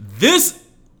This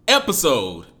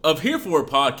episode of Here For It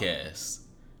Podcast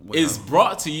is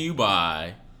brought to you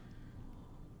by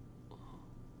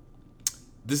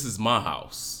This Is My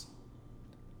House.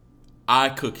 I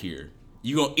cook here.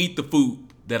 You gonna eat the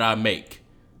food that I make.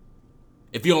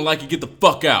 If you don't like it, get the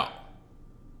fuck out.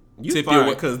 You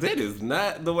fired because that is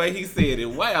not the way he said it.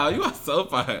 Wow, you are so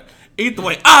fired. Eat the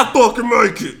way I fucking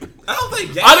make it. I was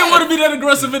like, yes. I didn't want to be that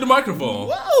aggressive in the microphone.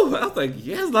 Whoa. I was like,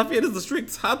 yes, Lafayette is a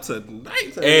strict top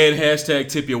tonight. And hashtag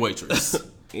tip your waitress.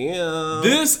 Yeah.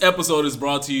 This episode is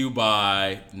brought to you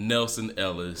by Nelson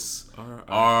Ellis.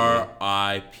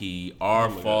 R.I.P. Our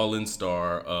fallen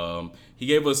star. He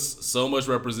gave us so much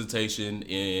representation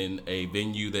in a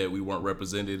venue that we weren't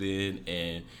represented in,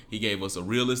 and he gave us a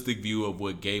realistic view of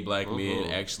what gay black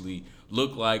men actually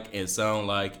look like and sound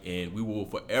like, and we will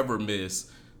forever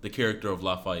miss the character of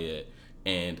Lafayette.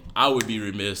 And I would be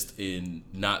remiss in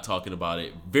not talking about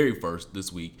it very first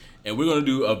this week. And we're going to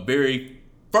do a very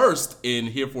first in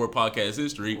Here For It Podcast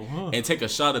history and take a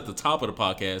shot at the top of the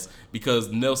podcast because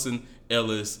Nelson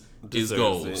Ellis is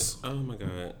goals. Oh my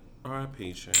God.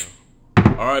 R.I.P. Child.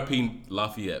 R.I.P.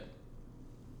 Lafayette.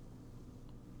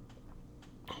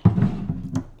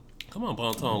 Come on,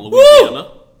 Bonton, Louisiana.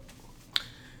 Woo!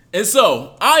 And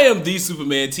so, I am the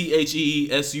Superman, TheSupaman,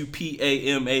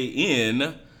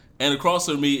 and across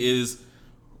from me is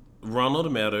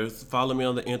Ronald Matters. Follow me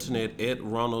on the internet at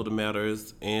Ronald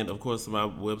Matters, and of course my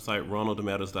website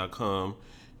ronaldmatters.com.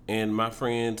 And my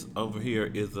friend over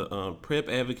here is a prep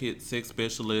advocate, sex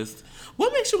specialist.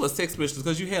 What makes you a sex specialist?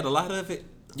 Because you had a lot of it.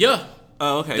 Yeah.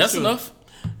 Oh, okay. That's enough.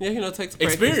 Yeah, it takes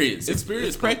practice. Experience.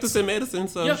 It's practice in medicine,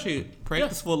 so Yeah.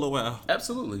 practice for a little while.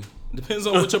 Absolutely. Depends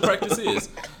on what your practice is.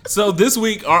 So this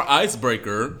week, our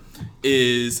icebreaker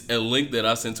is a link that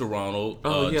I sent to Ronald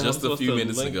just a few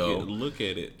minutes ago. Look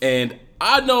at it. And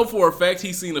I know for a fact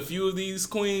he's seen a few of these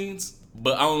queens,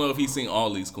 but I don't know if he's seen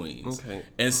all these queens. Okay.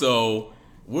 And so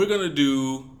we're going to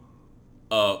do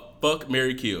a fuck,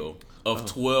 marry, kill of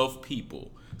 12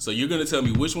 people. So you're going to tell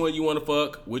me which one you want to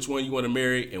fuck, which one you want to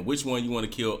marry, and which one you want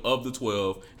to kill of the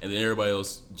 12. And then everybody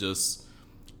else just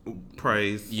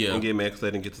praise. Yeah. And get mad because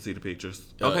they didn't get to see the pictures.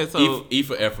 okay, so E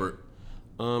for effort.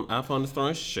 iPhone is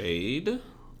throwing shade.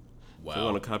 Wow. So I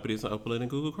want to copy this and upload it in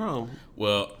Google Chrome.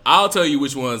 Well, I'll tell you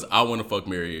which ones I want to fuck,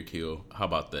 marry, or kill. How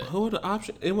about that? Who are the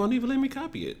options? It won't even let me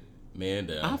copy it. Man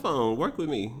down. iPhone, work with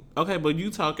me. Okay, but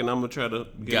you talking, I'm going to try to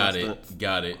get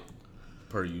Got it.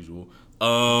 Per usual.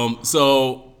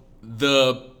 So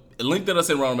the link that I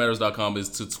sent ronaldmatters.com is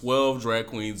to 12 drag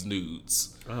queens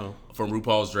nudes from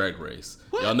RuPaul's Drag Race.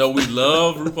 What? Y'all know we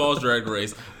love RuPaul's Drag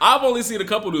Race. I've only seen a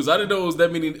couple nudes. I didn't know it was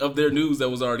that many of their nudes that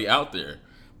was already out there.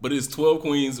 But it's 12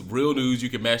 queens, real nudes. You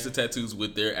can match the tattoos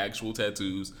with their actual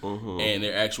tattoos and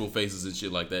their actual faces and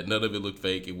shit like that. None of it looked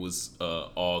fake. It was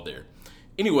all there.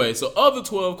 Anyway, so of the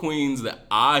 12 queens that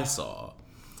I saw,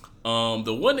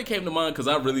 the one that came to mind, because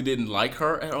I really didn't like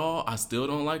her at all. I still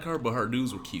don't like her, but her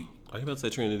nudes were cute. Are you about to say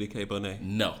Trinity K. Bonet?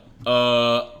 No.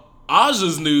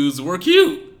 Aja's nudes were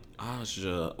cute.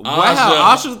 Aja.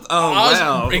 Wow. Aja. Oh,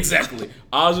 wow. Exactly.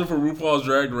 Aja for RuPaul's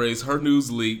Drag Race. Her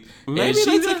news leaked. Maybe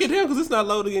they took it down because it's not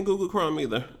loading in Google Chrome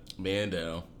either. Man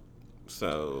down.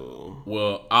 So.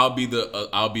 Well, I'll be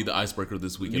the icebreaker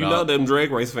this week. You know them Drag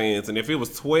Race fans, and if it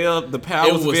was 12, the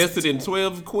power was vested in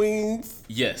 12 queens.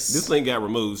 Yes. This thing got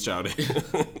removed, shouted.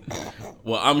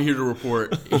 Well, I'm here to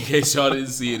report in case y'all didn't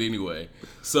see it anyway.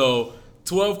 So,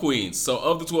 12 queens. So,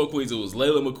 of the 12 queens, it was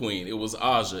Layla McQueen, it was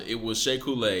Aja, it was Shea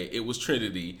Coulee, it was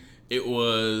Trinity, it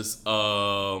was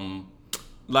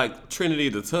like Trinity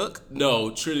the Tuck? No,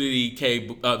 Trinity K.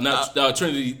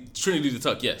 Trinity the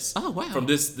Tuck. Yes. Oh wow. From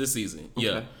this season.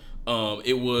 Okay. Yeah.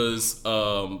 It was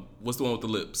what's the one with the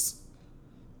lips?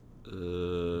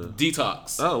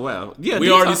 Detox. Oh wow. Yeah. We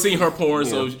Detox. already seen her porn,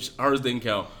 so hers didn't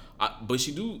count. But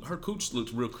her cooch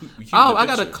looks real cute. Oh, I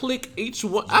gotta click each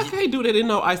one. I can't do that in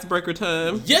no icebreaker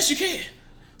time. Yes, you can.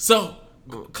 So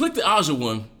click the Aja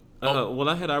one. Well,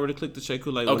 I had already clicked the Shea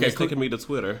Coulee one. It's taking me to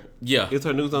Twitter. Yeah. Is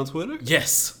her news on Twitter?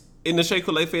 Yes. In the Shea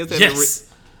Coulee fans?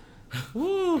 Yes.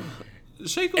 Woo.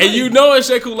 Shea Coulee. And you know it's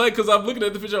Shea Coulee because I'm looking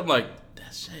at the picture. I'm like,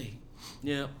 that's Shea.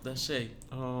 Yeah, that's Shea.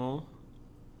 Oh.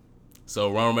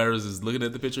 So Ronald Matters is looking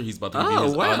at the picture. He's about to give me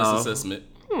his honest assessment.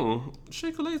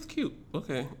 Shea Coulee is cute.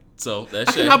 Okay. So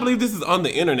that's Shea. I cannot believe this is on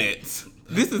the internet.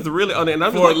 This is really on the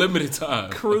internet. For a limited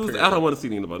time. Cruise. Apparently. I don't want to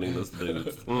see anybody in those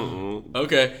dudes.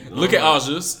 Okay. Look at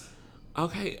Aja's.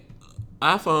 Okay.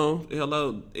 iPhone,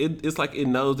 hello. It's like it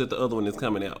knows that the other one is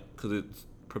coming out because it's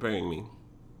preparing me.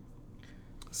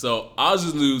 So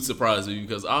Aja's nude surprised me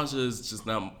because Aja is just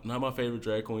not my favorite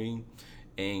drag queen,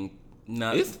 and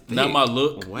not my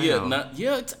look. Wow.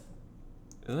 Yeah,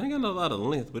 It ain't got a lot of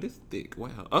length, but it's thick.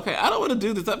 Wow. Okay, I don't want to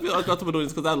do this. I feel uncomfortable doing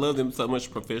this because I love them so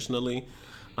much professionally.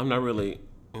 I'm not really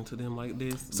into them like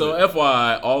this. So,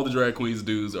 FYI, all the drag queens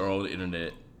dudes are on the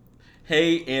internet.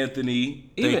 Hey,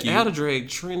 Anthony. Even out of drag,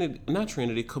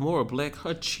 Kimora Black,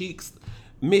 her cheeks.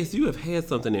 Miss, you have had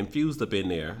something infused up in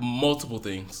there. Multiple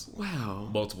things. Wow.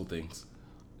 Multiple things.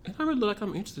 And I really look like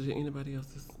I'm interested in anybody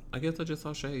else's. I guess I just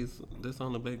saw Shay's. That's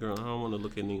on the Black girl. I don't want to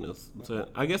look at Nina's. So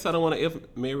I guess I don't want to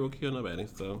marry or kill nobody.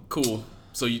 So cool.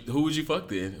 So who would you fuck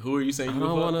then? Who are you saying you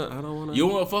would fuck? I don't want to. You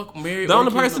want to fuck Mary? The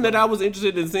only person that I was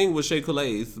interested in seeing was Shay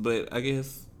Calais, but I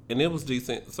guess, and it was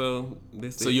decent. So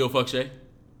you'll fuck Shay?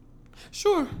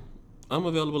 Sure. I'm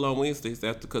available on Wednesdays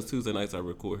because Tuesday nights I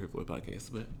record here for a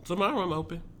podcast. But tomorrow I'm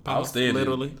open. Outstanding.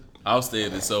 Literally.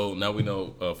 Outstanding. So now we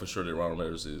know for sure that Ronald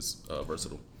Matters is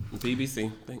versatile. BBC.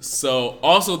 Thanks. So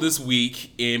also this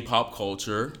week in pop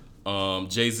culture,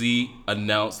 Jay-Z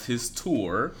announced his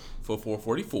tour for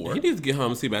 444. He needs to get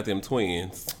home and see about them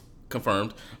twins.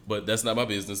 Confirmed, but that's not my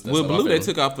business. That's well, Blue they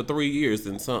took off for 3 years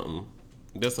and something.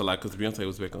 That's a lot because Beyonce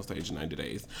was back on stage in 90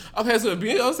 days. Okay, so if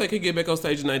Beyonce can get back on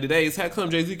stage in 90 days, how come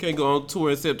Jay-Z can't go on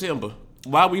tour in September?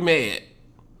 Why are we mad?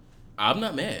 I'm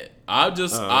not mad.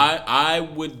 I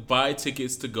would buy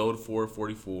tickets to go to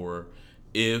 444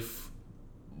 if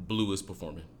Blue is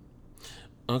performing.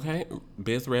 Okay,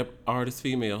 best rap artist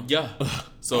female. Yeah.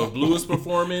 So if Blue is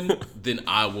performing, then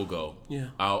I will go.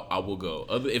 Yeah. I will go.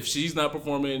 If she's not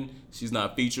performing, she's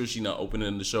not featured, she's not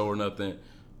opening the show or nothing,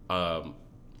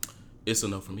 it's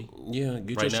enough for me. Yeah,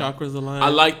 get right your chakras aligned. I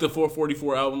like the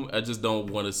 444 album. I just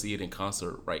don't want to see it in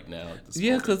concert right now.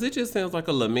 Yeah, because it just sounds like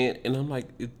a lament. And I'm like,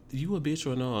 you a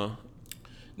bitch or no?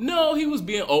 No, he was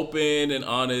being open and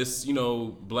honest. You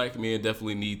know, black men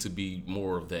definitely need to be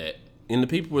more of that. And the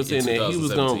people were saying that he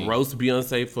was going to roast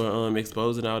Beyonce for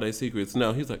exposing all their secrets.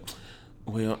 No, he's like,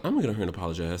 well, I'm going to get her and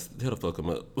apologize. Tell the fuck him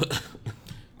up.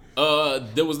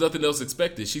 There was nothing else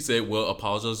expected. She said, well,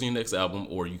 apologize on your next album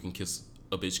or you can kiss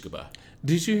a bitch goodbye.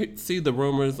 Did you see the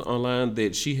rumors online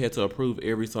that she had to approve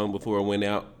every song before it went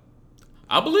out?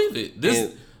 I believe it.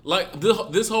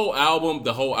 This whole album,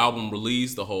 the whole album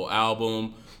release, the whole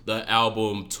album, the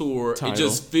album tour, title. It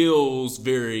just feels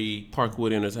very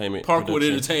Parkwood Entertainment. Parkwood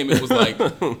Entertainment was like,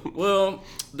 well,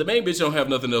 the main bitch don't have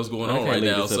nothing else going on right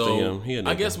now, so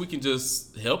I guess we can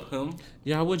just help him.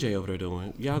 Y'all, what Jay over there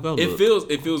doing? Y'all go. It feels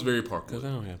very Parkwood. Cause I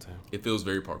don't have time. It feels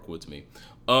very Parkwood to me.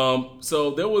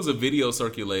 So there was a video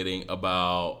circulating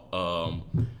about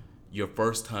your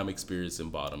first time experience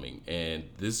in bottoming, and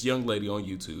this young lady on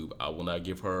YouTube, I will not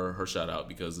give her shout out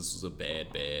because this was a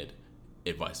bad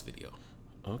advice video.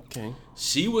 Okay.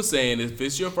 She was saying if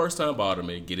it's your first time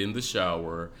bottoming, get in the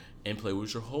shower and play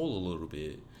with your hole a little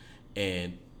bit,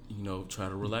 and try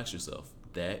to relax yourself.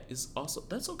 That's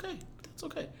okay. That's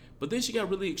okay. But then she got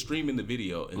really extreme in the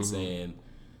video and saying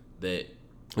that.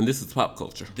 And this is pop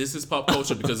culture. This is pop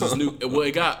culture because it's new. Well,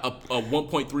 it got a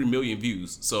 1.3 million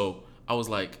views. So I was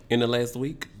like, in the last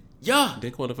week. Yeah.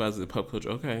 That qualifies as pop culture.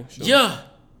 Okay. Sure. Yeah.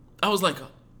 I was like.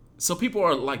 So people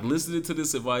are like listening to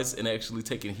this advice and actually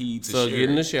taking heed to share. So get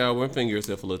in the shower and finger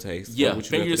yourself a little taste. Yeah,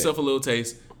 finger yourself a little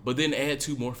taste, but then add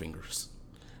 2 more fingers.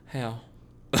 How?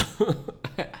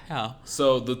 How?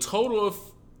 So the total of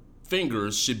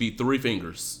fingers should be 3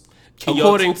 fingers.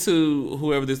 According to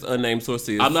whoever this unnamed source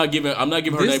is. I'm not giving her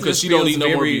name because she don't need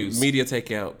no more views. Media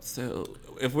takeout. So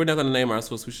if we're not going to name our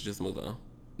source, we should just move on.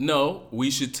 No, we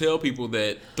should tell people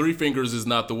that 3 fingers is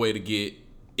not the way to get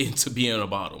into being a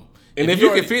bottom. And if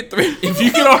you can fit 3, if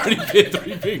you can already fit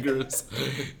 3 fingers,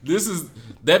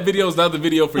 that video is not the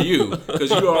video for you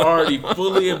because you are already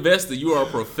fully invested. You are a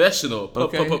professional.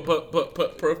 Okay.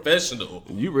 Professional.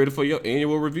 You ready for your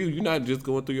annual review? You're not just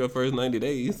going through your first 90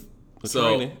 days.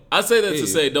 So training. I say that to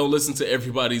say don't listen to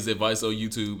everybody's advice on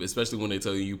YouTube, especially when they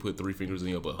tell you put 3 fingers in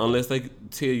your butt. Unless they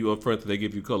tell you up front that they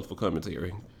give you colorful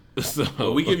commentary.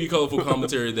 So we give you colorful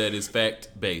commentary that is fact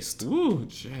based. Woo,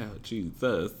 child,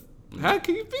 Jesus. How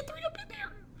can you fit 3 up in there?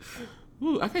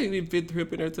 Ooh, I can't even fit 3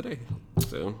 up in there today.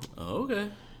 So, okay.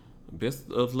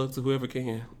 Best of luck to whoever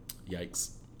can.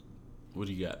 Yikes. What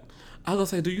do you got? I was gonna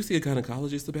say, do you see a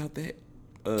gynecologist about that?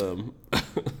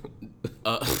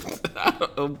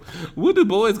 What do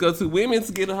boys go to? Women's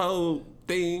get a whole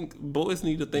thing. Boys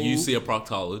need a thing. You see a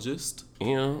proctologist?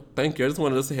 Yeah. Thank you. I just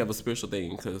wanted us to have a special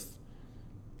thing because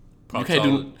you can't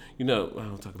do.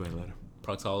 I'll talk about it later.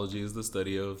 Proctology is the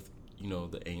study of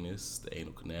the anus, the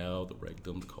anal canal, the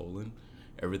rectum, the colon,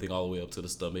 everything all the way up to the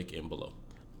stomach and below.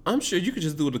 I'm sure you could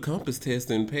just do the compass test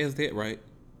and pass that, right?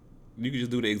 You could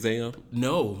just do the exam.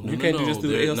 No, you can't just do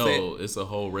the LSAT. No, it's a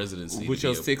whole residency. With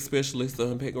your sex specialist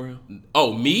background.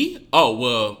 Oh, me? Oh,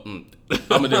 well,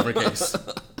 I'm a different case.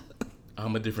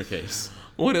 I'm a different case.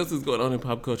 What else is going on in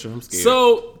pop culture? I'm scared.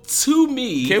 So, to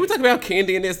me... Can we talk about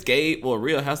Candy and Escape or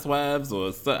Real Housewives?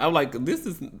 Or I'm like, this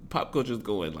is... Pop culture is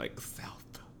going, like,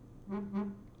 south.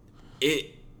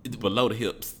 It's below the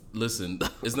hips. Listen,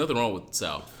 there's nothing wrong with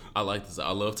South. I like this. I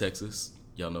love Texas.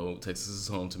 Y'all know Texas is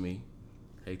home to me.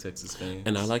 Hey, Texas fans.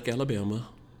 And I like Alabama.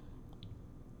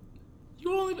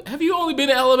 Have you only been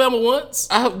to Alabama once?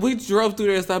 We drove through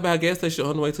there and stopped by a gas station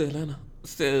on the way to Atlanta.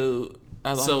 So...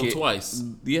 twice.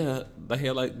 Yeah, they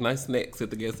had like nice snacks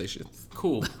at the gas stations.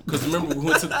 Cool. Because remember, we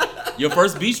went to your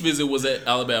first beach visit was at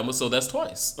Alabama, so that's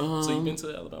twice. So you've been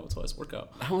to Alabama twice. Work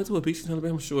out. I went to a beach in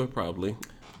Alabama, sure, probably.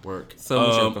 Work. So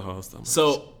much alcohol.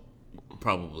 So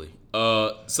probably.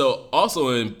 So also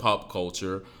in pop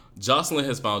culture, Jocelyn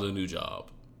has found a new job.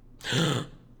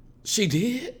 She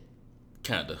did?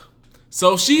 Kinda.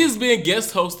 So she has been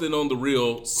guest hosting on The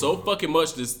Real so fucking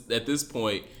much at this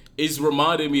point. It's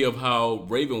reminded me of how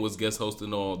Raven was guest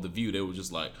hosting on The View. They were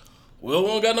just like, well, we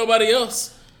don't got nobody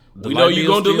else. We know you're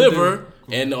going to deliver,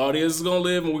 and the audience is going to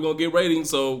live, and we're going to get ratings,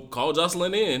 so call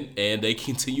Jocelyn in. And they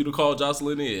continue to call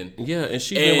Jocelyn in. Yeah, and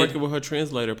she's been working with her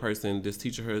translator person, just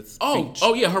teaching her speech.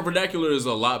 Oh, yeah, her vernacular is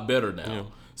a lot better now. Yeah.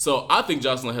 So I think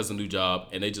Jocelyn has a new job,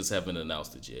 and they just haven't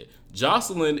announced it yet.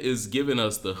 Jocelyn is giving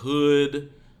us the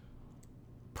hood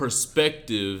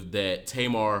perspective that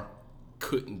Tamar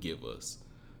couldn't give us.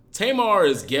 Tamar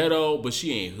is ghetto, but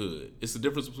she ain't hood. It's the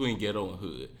difference between ghetto and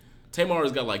hood. Tamar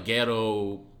has got like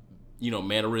ghetto,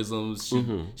 mannerisms.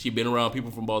 She been around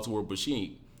people from Baltimore, but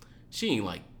she ain't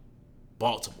like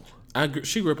Baltimore.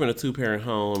 She grew up in a 2-parent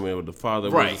home and with the father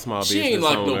right. was a small business She ain't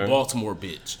like owner. no Baltimore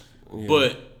bitch. Yeah.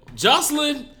 But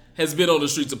Jocelyn has been on the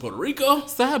streets of Puerto Rico.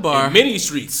 Sidebar. And many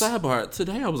streets. Sidebar.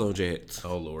 Today I was on Jacked.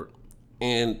 Oh, Lord.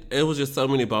 And it was just so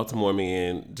many Baltimore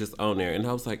men just on there. And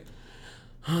I was like,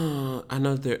 I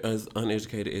know they're as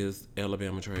uneducated as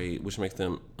Alabama trade, which makes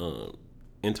them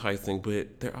enticing,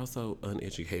 but they're also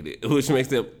uneducated, which makes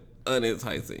them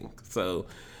unenticing. So,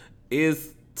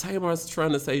 is Tamar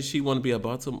trying to say she want to be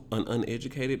an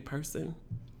uneducated person?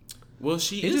 Well,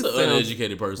 she is an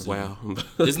uneducated person. Wow.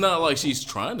 It's not like she's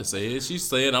trying to say it. She's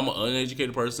saying, I'm an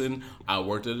uneducated person. I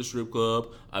worked at a strip club.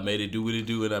 I made it do what it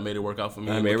do, and I made it work out for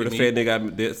me. I married a fat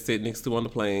nigga I sit next to on the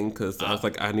plane because I was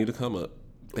like, I need to come up.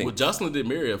 Well, Jocelyn didn't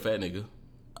marry a fat nigga.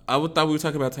 I thought we were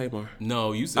talking about Tamar.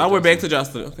 No, you said I went back to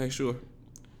Jocelyn. Okay, sure.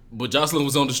 But Jocelyn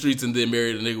was on the streets and then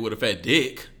married a nigga with a fat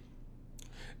dick.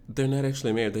 They're not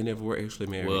actually married. They never were actually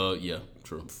married. Well, yeah,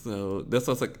 true. So that's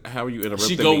what's like, how are you interrupting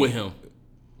me? She go with him.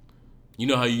 You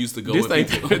know how you used to go with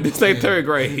people. This ain't third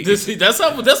grade. That's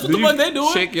what the fuck they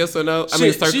doing. Check yes or no.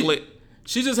 Circle it.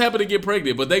 She just happened to get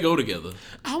pregnant, but they go together.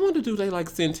 I wonder, do they like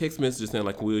send text messages saying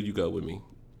like, will you go with me?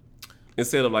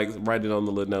 Instead of like writing on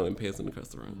the little note and passing across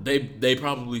the room. They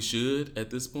probably should at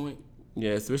this point.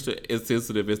 Yeah, especially as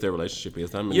sensitive as their relationship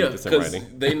is. I'm because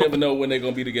they never know when they're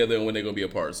gonna be together and when they're gonna be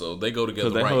apart. So they go together.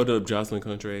 Because they hold up Jocelyn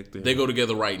contract. They go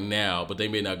together right now, but they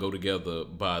may not go together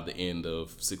by the end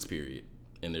of 6th period.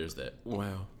 And there's that.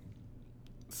 Wow.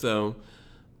 So,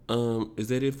 is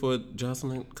that it for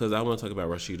Jocelyn? Because I want to talk about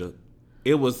Rashida.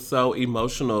 It was so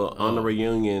emotional on the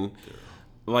reunion. Girl.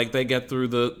 Like, they got through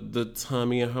the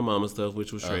Tommy and her mama stuff,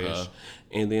 which was trash.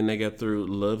 And then they got through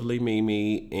Lovely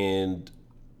Mimi and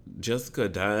Jessica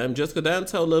Dime. Jessica Dime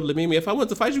told Lovely Mimi, if I wanted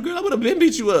to fight you, girl, I would have been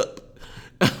beat you up.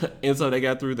 And so they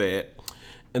got through that.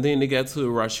 And then they got to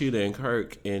Rashida and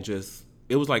Kirk and just...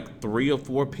 It was like 3 or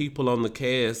 4 people on the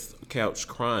cast couch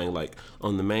crying, like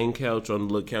on the main couch, on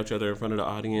the little couch out there in front of the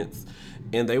audience.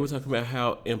 And they were talking about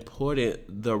how important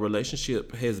the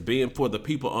relationship has been for the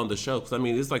people on the show. Because, I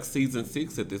mean, it's like season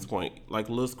 6 at this point. Like,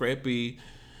 Lil Scrappy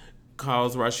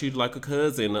calls Rashida like a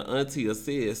cousin, an auntie, a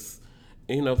sis.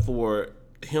 For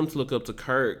him to look up to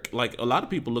Kirk. Like, a lot of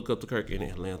people look up to Kirk in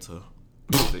Atlanta.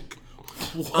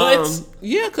 What?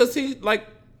 Yeah, because he, like...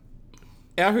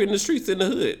 out here in the streets in the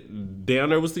hood. Down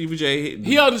there with Stevie J.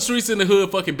 He out the streets in the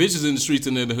hood, fucking bitches in the streets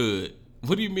and in the hood.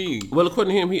 What do you mean? Well,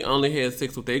 according to him, he only had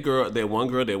sex with that one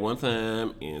girl, that one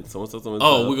time, and so-and-so.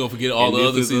 Oh, we're going to forget all the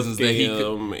other seasons that he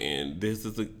could... And this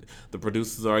is the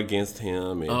producers are against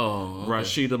him. And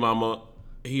Rashida mama,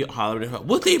 he hollered at her,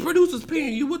 what these producers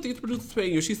paying you? What these producers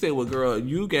paying you? She said, well, girl,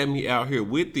 you got me out here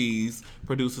with these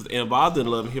producers involved in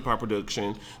Love and Hip Hop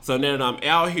production. So now that I'm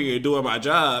out here doing my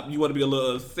job, you want to be a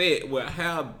little upset. Well,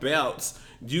 how about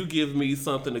you give me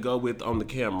something to go with on the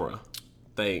camera?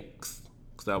 Thanks.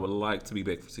 Because I would like to be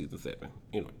back for season 7.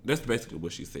 That's basically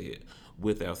what she said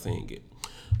without saying it.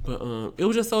 But it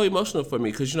was just so emotional for me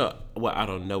because, I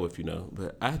don't know if you know,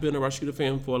 but I've been a Rashida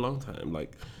fan for a long time.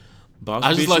 Like, Boss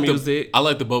Bitch Music. I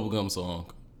like the Bubblegum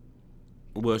song.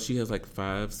 Well, she has like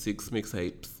 5, 6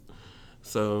 mixtapes.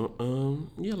 So,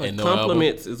 yeah, like no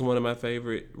Compliments is one of my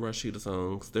favorite Rashida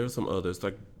songs. There's some others.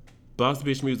 Like Boss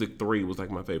Bitch Music 3 was like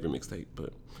my favorite mixtape,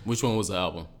 but Which one was the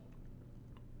album?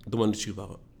 the one that you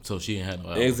bought. So she ain't had no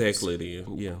album. Exactly,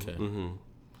 then. Yeah. Okay. Mm-hmm.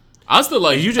 I still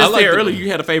like. You just I like said earlier you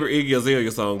had a favorite Iggy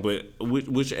Azalea song, but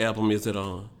which album is it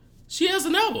on? She has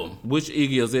an album. Which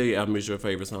Iggy Azalea album is your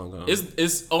favorite song on? It's on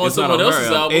It's not someone on her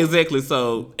else's album. Exactly.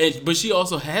 So, But she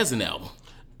also has an album.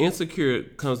 Insecure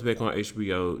comes back on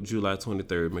HBO July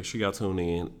 23rd. Make sure y'all tune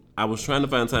in. I was trying to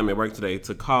find time at work today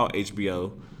to call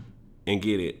HBO and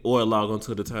get it, or log on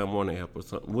to the Time Warner app or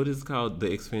something. What is it called? The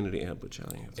Xfinity app, but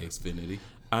y'all ain't. Xfinity.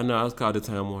 I know I was called the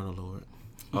Time Warner Lord.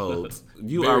 Old.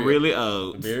 You Very- are really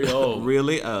old. Very old.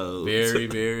 Really old. Very,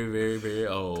 very, very, very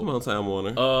old. Come on, Time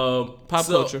Warner. Pop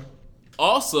culture.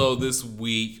 Also, this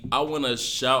week, I want to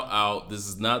shout out. This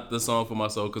is not the song for my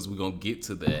soul because we're gonna get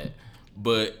to that.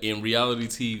 But in reality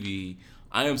TV,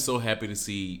 I am so happy to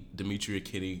see Demetria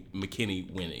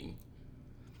McKinney winning.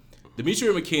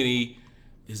 Demetria McKinney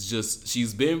is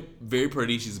she's been very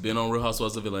pretty. She's been on Real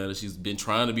Housewives of Atlanta. She's been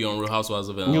trying to be on Real Housewives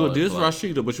of Atlanta. You would diss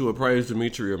Rashida, but you would praise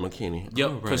Demetria McKinney.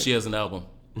 Yep, because she has an album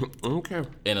Okay.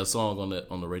 and a song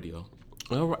on the radio.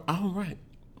 All right.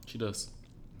 She does.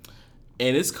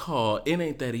 And it's called It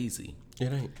Ain't That Easy.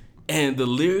 It ain't. And the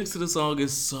lyrics to the song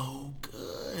is so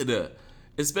good.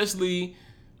 Especially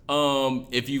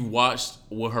if you watched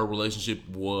what her relationship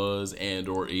was and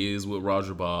or is with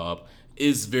Roger Bob.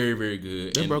 It's very, very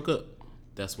good. They broke up.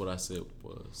 That's what I said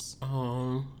was.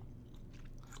 Oh.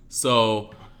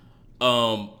 So,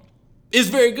 it's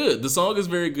very good. The song is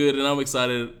very good, and I'm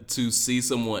excited to see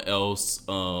someone else,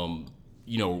 coming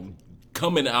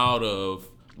out of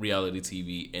reality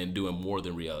TV and doing more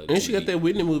than reality TV. And she got that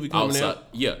Whitney movie coming out.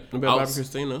 Yeah. About Bobby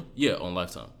Christina. Yeah, on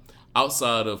Lifetime.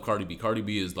 Outside of Cardi B. Cardi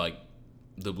B is like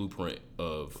the blueprint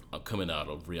of coming out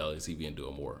of reality TV and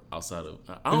doing more. Outside of...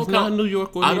 It's not New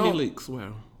York or Nene Leakes.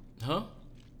 Wow. Huh?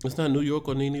 It's not New York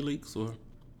or Nene Leakes or...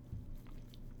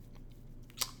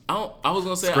 I was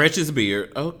going to say... Scratch his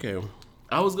beard. Okay.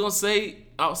 I was going to say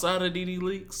outside of Nene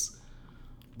Leakes,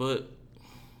 but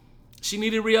she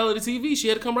needed reality TV. She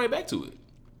had to come right back to it.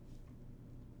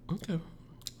 Okay.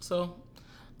 So,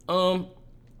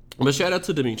 but shout out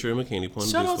to Demetria McKinney.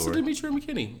 Shout out to Demetria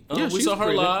McKinney. Yeah, we saw her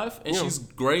pretty. live, and Yeah. she's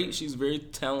great. She's very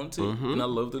talented, and I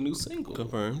love the new single.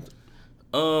 Confirmed.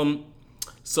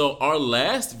 So our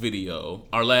last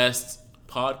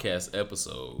podcast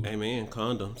episode. Amen.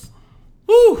 Condoms.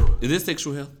 Woo! Is this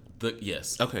sexual health?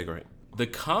 Yes. Okay, great. The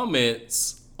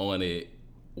comments on it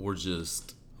were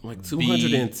just Like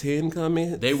 210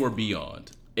 comments? They were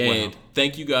beyond. And Wow.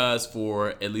 Thank you guys for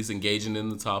at least engaging in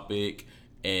the topic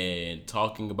and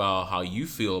talking about how you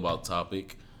feel about the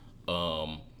topic.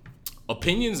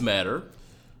 Opinions matter.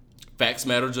 Facts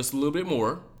matter just a little bit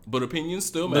more, but opinions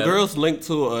still matter. The girls linked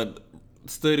to a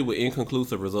study with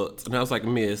inconclusive results. And I was like,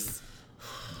 Miss,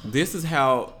 this is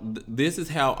how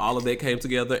all of that came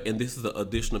together, and this is the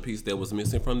additional piece that was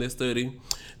missing from this study.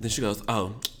 Then she goes,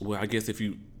 oh, well, I guess if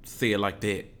you say it like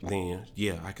that, then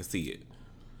yeah, I can see it.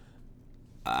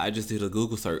 I just did a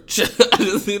Google search.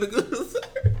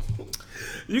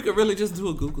 You can really just do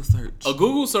a Google search. A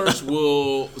Google search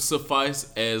will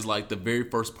suffice as like the very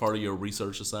first part of your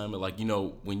research assignment. Like,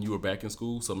 when you were back in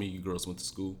school, some of you girls went to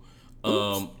school.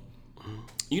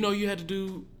 You had to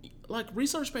do like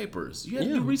research papers. You had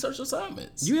to do research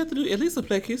assignments. You have to do at least a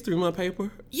Black History Month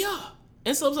paper. Yeah.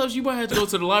 And sometimes you might have to go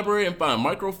to the library and find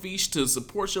microfiche to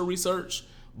support your research.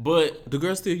 But the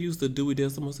girls still use the Dewey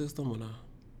Decimal System or not?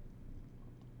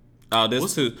 Oh,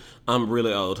 that's too. I'm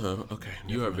really old, huh? Okay.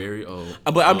 You are very old.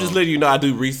 But I'm just letting you know I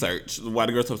do research. Why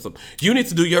the girls talk something? You need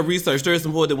to do your research. There's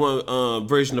more than one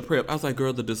version of prep. I was like,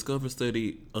 girl, the Discover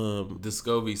study.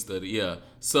 Discovery study, yeah.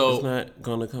 So it's not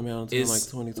gonna come out until like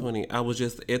 2020. I was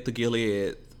just at the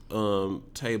Gilead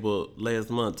table last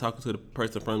month talking to the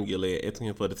person from Gilead, asking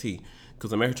him for the tea.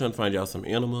 Because I'm actually trying to find y'all some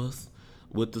enemas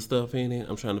with the stuff in it.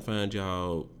 I'm trying to find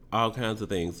y'all all kinds of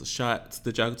things, shots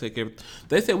that y'all can take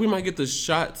they said we might get the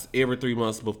shots every 3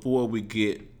 months before we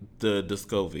get the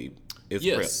Descovy. It's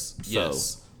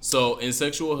yes. So in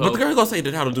sexual health, but the girl gonna say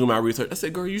that how to do my research. I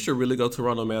said, girl, you should really go to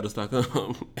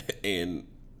TorontoMatters.com and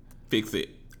fix it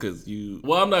because you.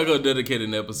 Well, I'm not gonna dedicate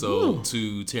an episode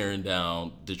to tearing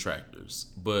down detractors,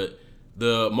 but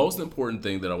the most important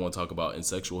thing that I want to talk about in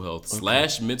sexual health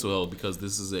 / mental health, because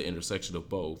this is an intersection of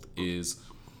both, is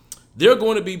there are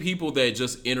going to be people that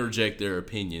just interject their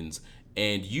opinions,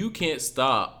 and you can't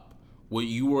stop what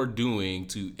you are doing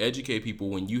to educate people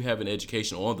when you have an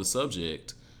education on the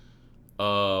subject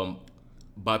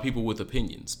by people with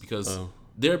opinions. Because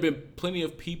there have been plenty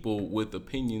of people with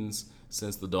opinions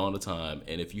since the dawn of time.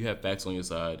 And if you have facts on your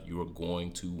side, you are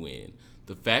going to win.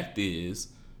 The fact is,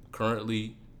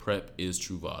 currently, PrEP is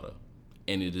Truvada.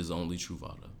 And it is only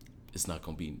Truvada. It's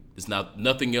not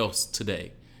nothing else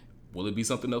today. Will it be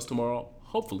something else tomorrow?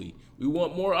 Hopefully. We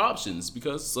want more options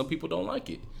because some people don't like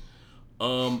it.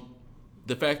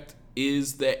 The fact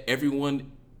is that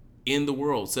everyone in the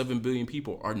world, 7 billion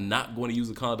people, are not going to use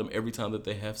a condom every time that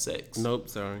they have sex. Nope,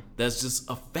 sorry. That's just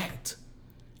a fact.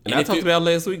 And I talked about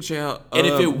last week, child. And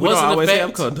if it wasn't a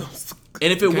fact, condoms.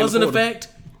 And if it wasn't a fact,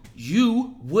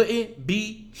 you wouldn't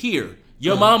be here.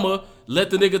 Your mama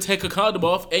let the nigga take a condom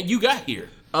off, and you got here.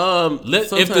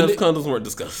 Sometimes condoms weren't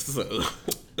discussed. So.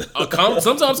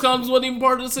 Sometimes condoms wasn't even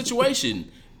part of the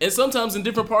situation. And sometimes in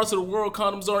different parts of the world,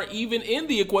 condoms aren't even in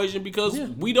the equation because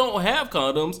we don't have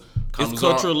condoms. It's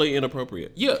culturally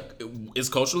inappropriate. Yeah, it's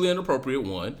culturally inappropriate,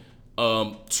 one.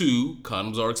 Two,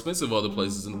 condoms are expensive other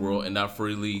places in the world and not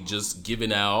freely just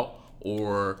given out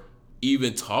or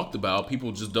even talked about.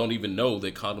 People just don't even know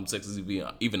that condom sex is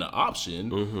even an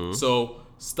option. So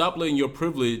stop letting your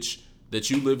privilege that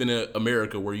you live in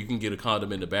America where you can get a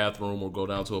condom in the bathroom or go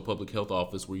down to a public health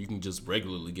office where you can just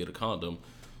regularly get a condom.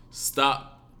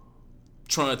 Stop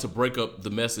trying to break up the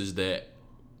message that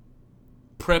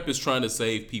PrEP is trying to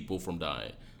save people from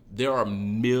dying. There are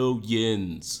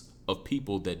millions of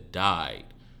people that died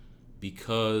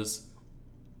because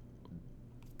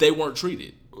they weren't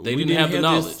treated. They didn't have the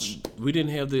knowledge. We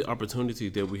didn't have the opportunity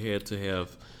that we had to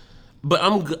have. But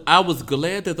I was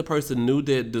glad that the person knew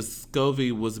that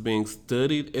Descovy was being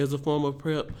studied as a form of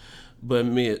PrEP. But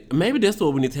maybe that's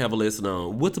what we need to have a lesson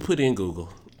on. What to put in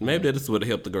Google. Maybe that's what to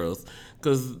help the girls.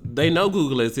 Because they know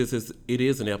Google exists. It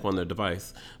is an app on their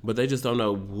device. But they just don't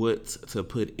know what to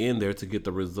put in there to get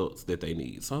the results that they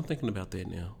need. So I'm thinking about that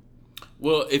now.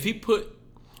 Well, if he put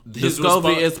his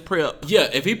Descovy as PrEP. Yeah,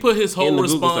 if he put his whole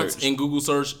response in Google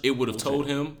search, it would have told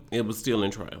him. It was still in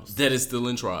trials. That it's still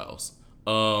in trials.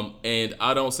 And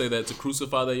I don't say that to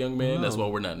crucify that young man. No. That's why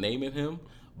we're not naming him.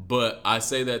 But I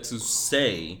say that to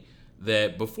say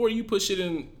that before you put shit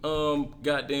in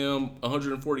goddamn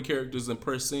 140 characters and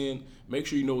press send, make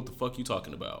sure you know what the fuck you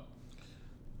talking about.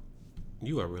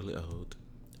 You are really old.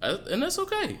 And that's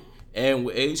okay. And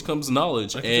with age comes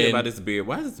knowledge. I can tell you about this beard.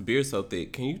 Why is this beard so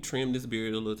thick? Can you trim this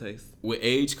beard a little taste? With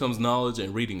age comes knowledge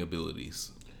and reading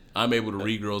abilities. I'm able to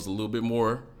read girls a little bit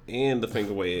more. And the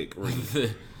finger wag.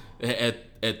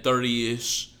 at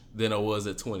 30-ish than I was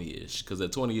at 20-ish. Because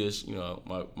at 20-ish, you know,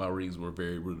 my reads were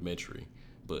very rudimentary.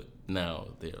 But now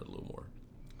they're a little more.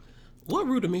 What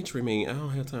rudimentary mean? I don't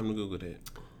have time to Google that.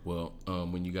 Well,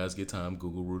 when you guys get time,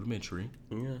 Google rudimentary.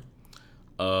 Yeah.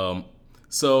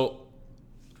 So,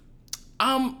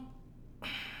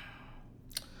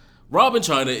 Rob in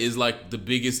China is like the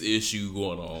biggest issue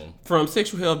going on. From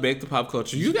sexual health back to pop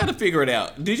culture, you got to figure it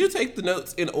out. Did you take the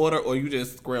notes in order or you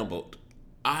just scrambled?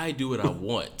 I do what I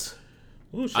want.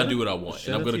 I do what I want,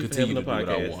 and I'm going to continue to do what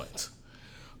I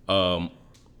want.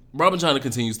 Rob in China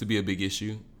continues to be a big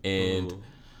issue, and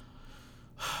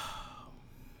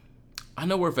I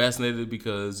know we're fascinated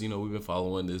because, you know, we've been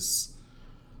following this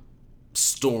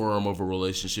storm of a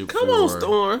relationship for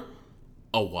Storm.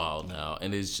 A while now,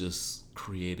 and it's just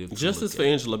creative. Justice for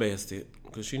Angela Bassett,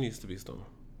 because she needs to be Storm.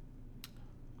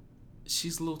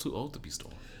 She's a little too old to be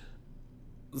Storm.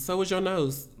 So is your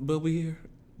nose, but we here.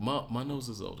 My nose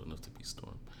is old enough to be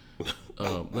Storm.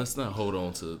 Let's not hold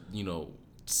on to, you know,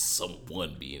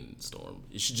 someone being Storm.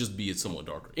 It should just be someone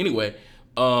darker. Anyway,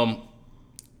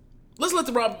 let's let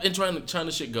the Rob and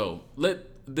China shit go. Let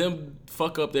them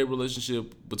fuck up their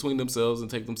relationship between themselves and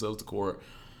take themselves to court.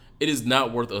 It is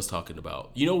not worth us talking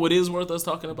about. You know what is worth us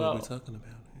talking about? What are we talking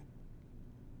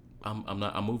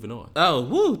about? I'm moving on. Oh,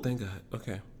 woo! Thank God.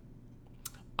 Okay.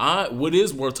 What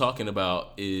is worth talking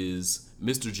about is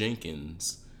Mr.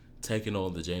 Jenkins taking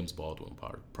on the James Baldwin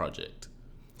project.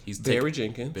 He's Barry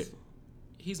Jenkins.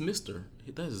 He's Mr.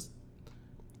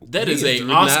 That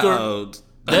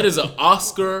is an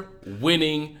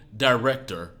Oscar-winning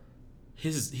director. He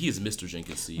is Mr.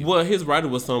 Jenkins. Well, his writer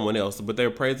was someone else, but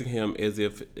they're praising him as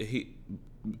if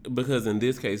because in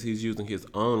this case he's using his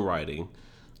own writing,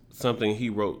 something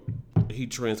he wrote, he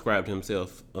transcribed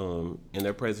himself, and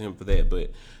they're praising him for that.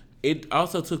 But it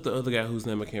also took the other guy whose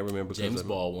name I can't remember. James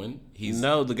Baldwin.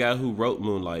 The guy who wrote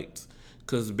Moonlight,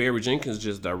 because Barry Jenkins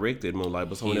just directed Moonlight,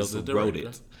 but someone else wrote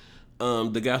it.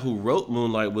 The guy who wrote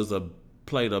Moonlight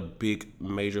played a big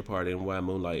major part in why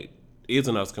Moonlight is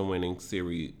an Oscar-winning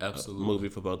series, movie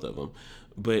for both of them.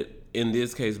 But in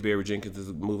this case, Barry Jenkins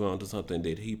is moving on to something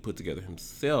that he put together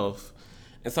himself.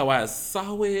 And so I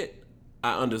saw it.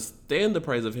 I understand the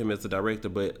praise of him as a director,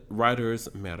 but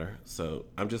writers matter. So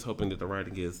I'm just hoping that the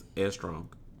writing is as strong.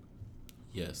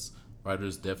 Yes,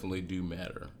 writers definitely do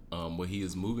matter. What he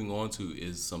is moving on to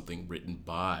is something written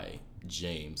by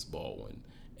James Baldwin.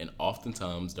 And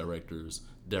oftentimes, directors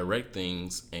direct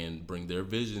things and bring their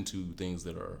vision to things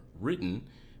that are written,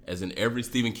 as in every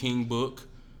Stephen King book.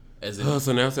 As in,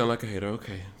 so now I sound like a hater.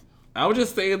 Okay. I was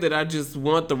just saying that I just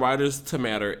want the writers to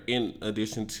matter in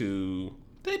addition to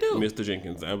they do. Mr.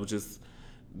 Jenkins. I would just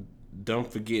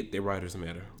don't forget that writers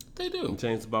matter. They do.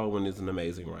 James Baldwin is an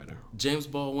amazing writer. James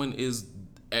Baldwin is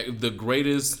the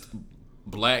greatest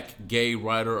black gay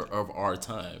writer of our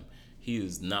time. He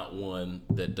is not one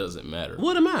that doesn't matter.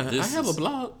 What am I? I have a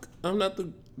blog. I'm not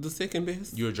the second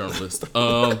best. You're a journalist.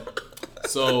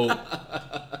 So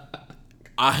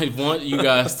I want you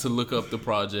guys to look up the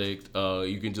project.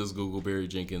 You can just Google Barry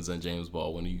Jenkins and James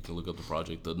Baldwin. You can look up the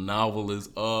project. The novel is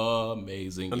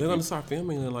amazing. And they're going to start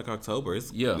filming in like October.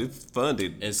 It's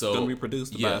funded. And so, it's going to be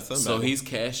produced by somebody. So he's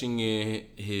cashing in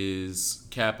his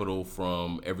capital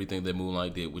from everything that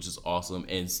Moonlight did, which is awesome,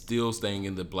 and still staying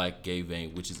in the black gay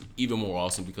vein, which is even more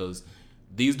awesome because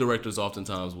these directors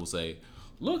oftentimes will say,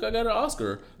 look, I got an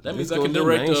Oscar. That means I can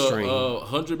direct a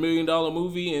 $100 million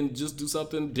movie and just do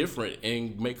something different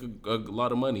and make a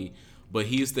lot of money. But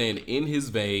he is staying in his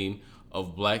vein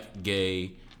of black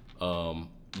gay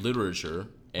literature,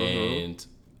 and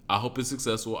I hope it's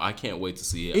successful. I can't wait to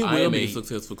see it. It will be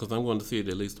successful because I'm going to see it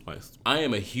at least twice. I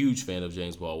am a huge fan of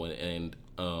James Baldwin and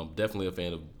definitely a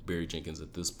fan of Barry Jenkins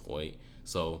at this point.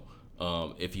 So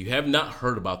if you have not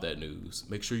heard about that news,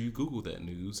 make sure you Google that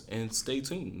news and stay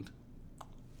tuned.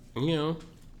 Yeah.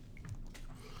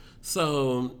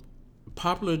 So,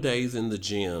 popular days in the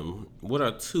gym. What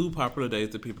are 2 popular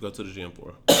days that people go to the gym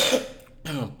for?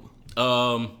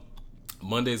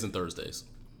 Mondays and Thursdays.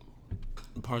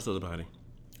 Parts of the body.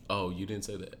 Oh, you didn't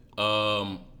say that.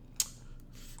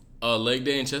 Leg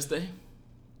day and chest day.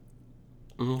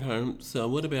 Okay. So,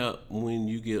 what about when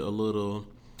you get a little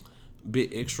bit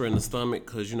extra in the stomach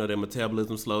because, you know, that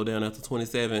metabolism slowed down after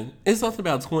 27? It's something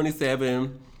about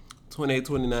 27... 28,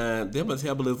 29, their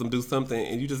metabolism do something,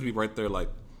 and you just be right there like,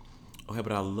 okay,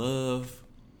 but I love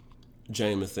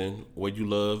Jameson, or you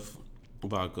love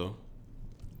vodka.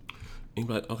 And you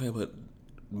be like, okay, but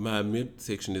my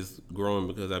midsection is growing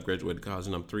because I've graduated college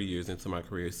and I'm 3 years into my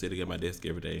career sitting at my desk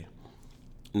every day,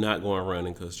 not going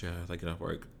running because, child, I get off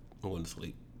work, I'm going to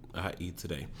sleep. I eat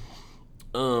today.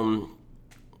 So,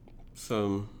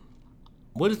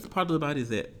 what is the part of the body is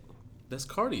that? That's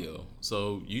cardio.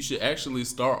 So you should actually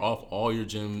start off all your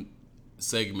gym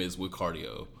segments with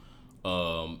cardio.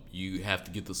 You have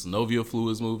to get the synovial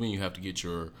fluids moving. You have to get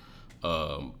your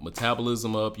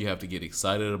metabolism up. You have to get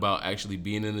excited about actually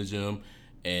being in the gym.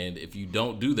 And if you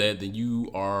don't do that, then you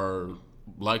are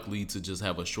likely to just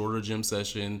have a shorter gym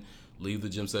session, leave the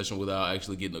gym session without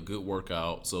actually getting a good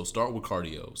workout. So start with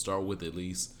cardio. Start with at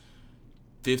least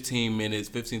 15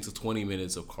 to 20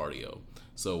 minutes of cardio.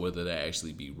 So whether that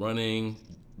actually be running,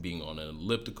 being on an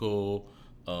elliptical,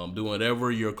 doing whatever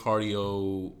your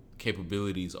cardio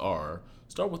capabilities are,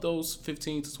 start with those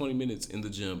 15 to 20 minutes in the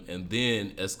gym and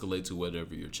then escalate to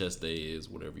whatever your chest day is,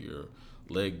 whatever your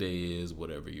leg day is,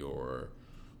 whatever your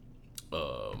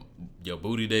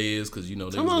booty day is, because you know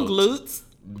glutes.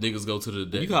 Niggas go to the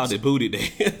day. You called it booty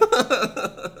day.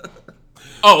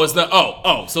 Oh, it's not.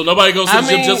 Oh, so nobody goes to the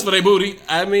gym just for their booty?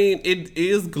 I mean, it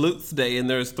is glutes day, and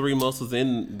there's 3 muscles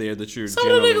in there that you're. Some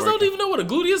of the niggas don't even know what a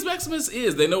gluteus maximus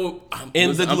is. They know.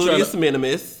 And the gluteus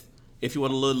minimus, if you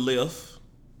want a little lift.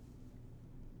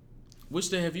 Which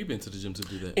day have you been to the gym to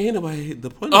do that? Anyway, the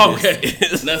point of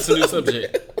this is that's a new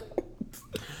subject.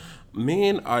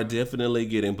 Men are definitely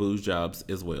getting booze jobs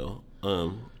as well.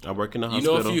 I work in the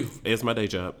hospital. You know a few. It's my day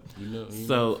job.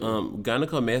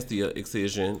 Gynecomastia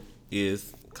excision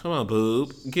is, come on,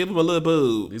 boob. Give him a little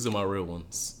boob. These are my real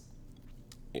ones.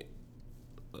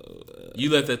 You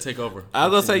let that take over. I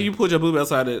was going to say, you pulled your boob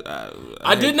outside it.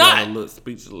 I did not. I look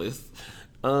speechless.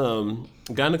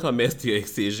 Gynecomastia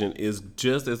excision is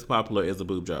just as popular as a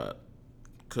boob job.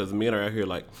 Because men are out here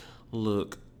like,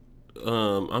 look,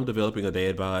 I'm developing a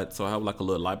dad bod, so I have like a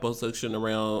little liposuction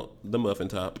around the muffin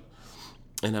top.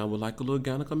 And I would like a little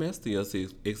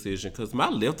gynecomastia excision because my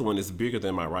left one is bigger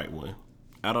than my right one.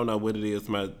 I don't know what it is.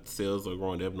 My cells are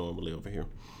growing abnormally over here.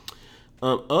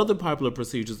 Other popular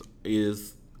procedures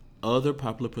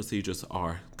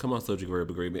are, come on, subject verb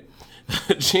agreement,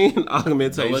 chin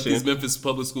augmentation. Don't let these Memphis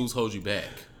public schools hold you back.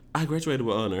 I graduated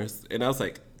with honors, and I was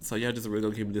like, so y'all just really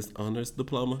gonna give me this honors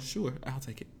diploma? Sure, I'll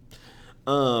take it.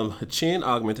 Chin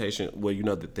augmentation, well, you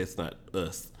know that's not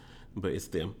us, but it's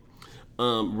them.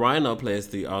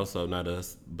 Rhinoplasty, also not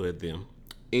us, but them.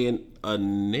 And a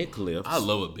neck lift. I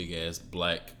love a big ass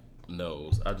black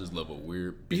nose. I just love a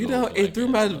weird. You know, and through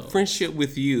my friendship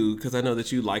with you, because I know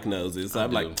that you like noses,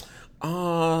 I'm like,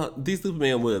 these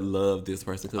Superman would love this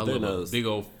person because their nose. A big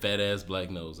old fat ass black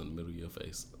nose in the middle of your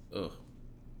face. Ugh.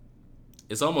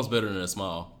 It's almost better than a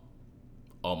smile.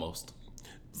 Almost.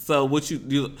 So what do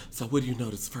you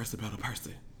notice first about a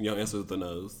person? Your answer is the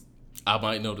nose. I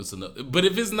might notice another, but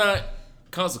if it's not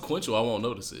consequential, I won't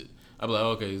notice it. I'll be like,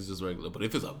 okay, it's just regular. But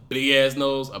if it's a big ass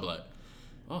nose, I'll be like,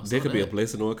 oh, there could be a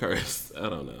blessing or a curse. I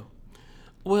don't know.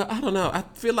 Well, I don't know. I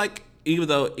feel like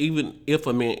even if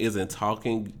a man isn't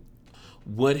talking,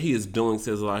 what he is doing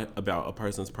says a lot about a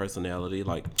person's personality.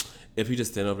 Like, if he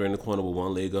just stand over in the corner with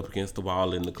one leg up against the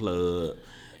wall in the club,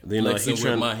 then he's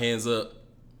trying my hands up.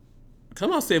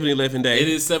 Come on, 7-11 day. It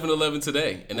is 7-11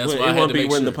 today, and that's why it won't be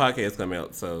when the podcast come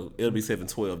out. So it'll be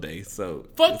 7-12 days. So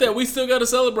fuck that. We still got to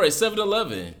celebrate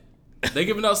 7-11. They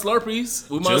giving out Slurpees.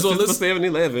 We might as well listen.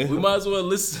 7-11. We might as well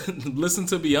listen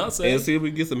to Beyonce and see if we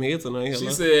can get some hits tonight.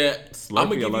 She said, "I'm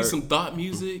gonna give you some thought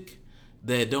music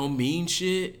that don't mean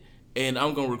shit, and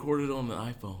I'm gonna record it on the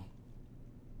iPhone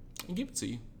and give it to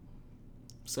you."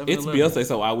 7-11. It's Beyonce,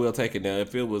 so I will take it now.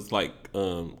 If it was like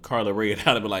Carla Red,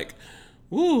 I'd be like,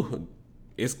 "Woo,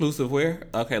 exclusive where?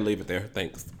 Okay, leave it there.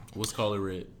 Thanks." What's Carla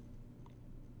Red?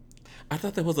 I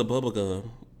thought that was a bubble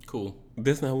gum. Cool.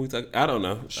 That's not what we talk. I don't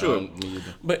know. Sure.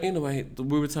 But anyway,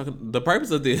 we were talking. The purpose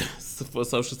of this for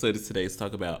social studies today is to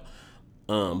talk about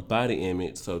body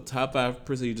image. So top 5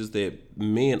 procedures that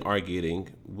men are getting,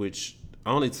 which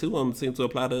only 2 of them seem to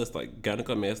apply to us, like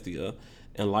gynecomastia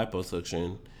and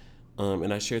liposuction.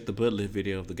 And I shared the butt lift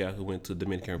video of the guy who went to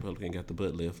Dominican Republic and got the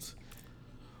butt lift.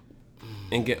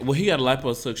 And he got a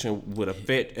liposuction with a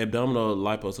fat abdominal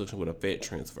liposuction with a fat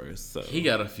transfer. So he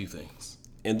got a few things.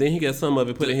 And then he got some of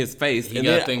it put in his face. He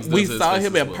got things we saw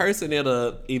him in person at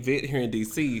a event here in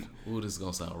DC. Ooh, this is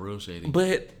gonna sound real shady.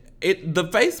 But the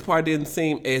face part didn't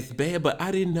seem as bad, but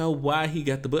I didn't know why he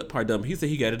got the butt part done. He said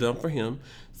he got it done for him.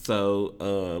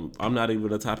 So I'm not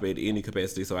even a top at any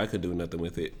capacity, so I couldn't do nothing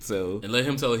with it. So and let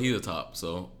him tell it he the top.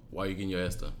 So why are you getting your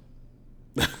ass done?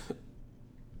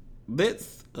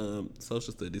 That's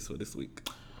social studies for this week.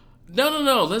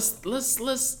 No. Let's. I was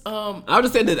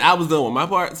just saying that I was done with my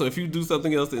part. So if you do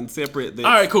something else in separate, then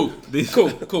all right, cool.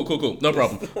 Cool. No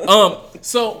problem.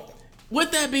 So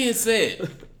with that being said,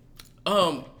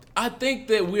 I think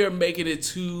that we are making it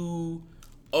too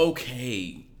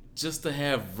okay just to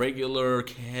have regular,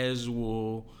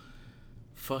 casual,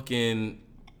 fucking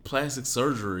plastic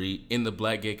surgery in the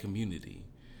black gay community.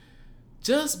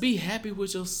 Just be happy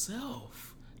with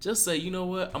yourself. Just say, you know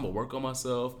what? I'm gonna work on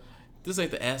myself. This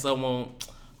ain't the ass I want.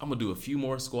 I'm gonna do a few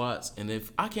more squats, and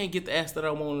if I can't get the ass that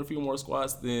I want in a few more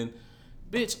squats, then,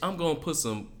 bitch, I'm gonna put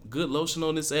some good lotion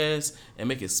on this ass and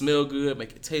make it smell good,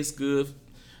 make it taste good.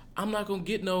 I'm not gonna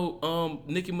get no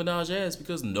Nicki Minaj ass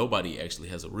because nobody actually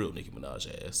has a real Nicki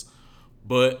Minaj ass.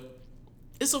 But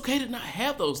it's okay to not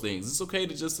have those things. It's okay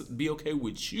to just be okay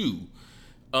with you.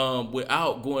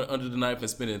 Without going under the knife and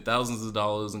spending thousands of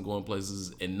dollars and going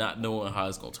places and not knowing how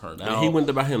it's gonna turn out. He went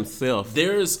there by himself.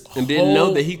 Didn't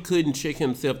know that he couldn't check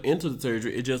himself into the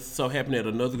surgery. It just so happened that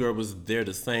another girl was there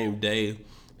the same day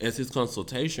as his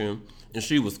consultation, and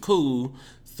she was cool.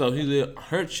 So he let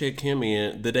her check him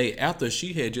in the day after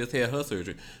she had just had her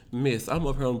surgery. Miss, I'm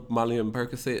up here on Molly and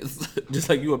Percocets, just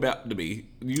like you about to be.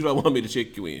 You don't want me to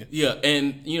check you in. Yeah,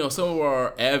 and some of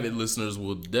our avid listeners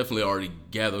will definitely already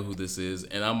gather who this is,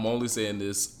 and I'm only saying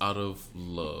this out of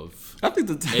love. I think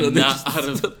the title and not out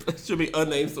of should be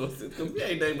unnamed sources because we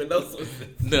ain't naming no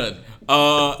sources. None.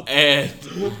 And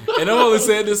I'm only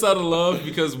saying this out of love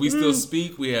because we still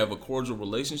speak. We have a cordial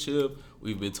relationship.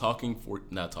 We've been talking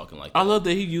not talking like that. I love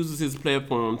that he uses his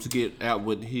platform to get out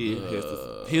with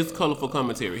his colorful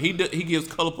commentary. He gives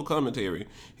colorful commentary.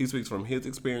 He speaks from his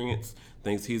experience,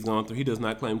 things he's gone through. He does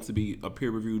not claim to be a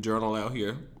peer-reviewed journal out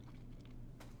here.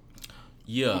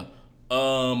 Yeah.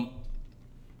 Come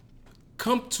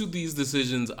to these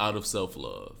decisions out of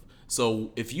self-love.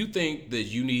 So if you think that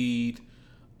you need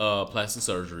plastic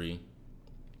surgery,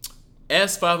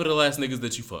 ask 5 of the last niggas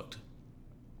that you fucked.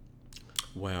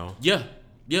 Wow. Yeah.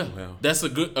 Wow. That's a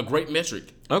great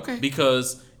metric. Okay.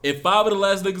 Because if 5 of the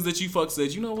last niggas that you fucked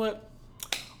said, you know what?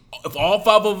 If all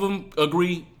 5 of them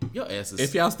agree, your ass is.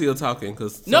 If y'all still talking,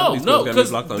 because no,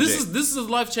 because this is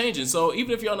life changing. So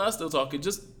even if y'all not still talking,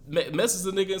 just message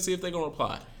the nigga and see if they gonna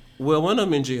reply. Well, one of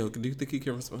them in jail. Do you think he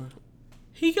can respond?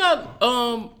 He got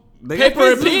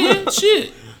paper and pen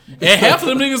shit, and half of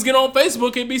them niggas get on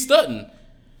Facebook and be stunting.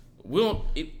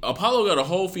 Apollo got a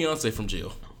whole fiance from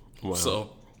jail. Wow. So,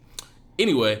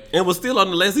 anyway. And was still on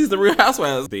the last season of Real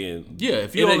Housewives then. Yeah.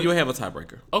 If you'll have a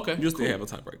tiebreaker. Okay. You'll still have a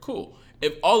tiebreaker. Cool.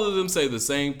 if all of them say the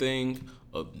same thing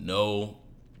of no,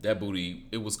 that booty,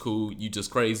 it was cool, you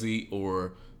just crazy,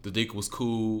 or the dick was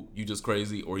cool, you just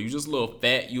crazy, or you just a little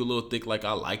fat, you a little thick, like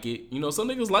I like it. You know, some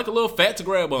niggas like a little fat to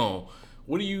grab on.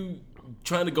 What are you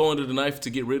trying to go under the knife to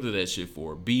get rid of that shit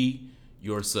for? Be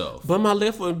yourself. But my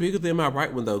left one bigger than my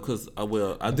right one though, because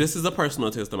this is a personal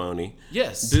testimony.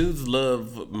 Yes. Dudes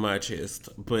love my chest,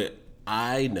 but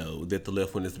I know that the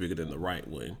left one is bigger than the right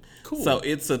one. Cool. So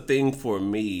it's a thing for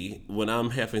me when I'm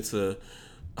having to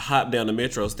hop down the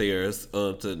metro stairs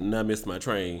to not miss my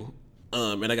train.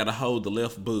 And I gotta hold the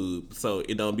left boob so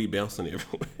it don't be bouncing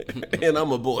everywhere. And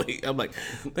I'm a boy. I'm like,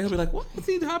 they'll be like, what is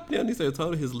he hopping down? He said,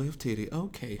 told his left titty.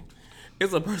 Okay.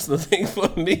 It's a personal thing for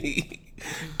me.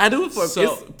 I do it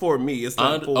it's for me. It's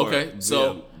not for okay.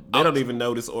 So them. They don't even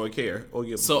notice or care or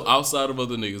give. So outside of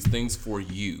other niggas, things for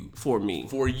you. For me.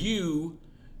 For you,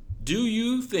 do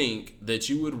you think that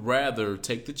you would rather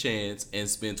take the chance and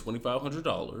spend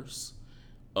 $2,500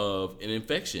 of an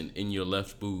infection in your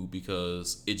left boob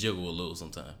because it jiggle a little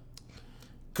sometime?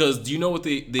 Because do you know what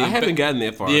the I haven't gotten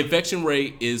that far. The infection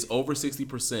rate is over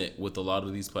 60% with a lot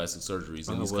of these plastic surgeries.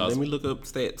 And let me look up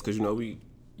stats because we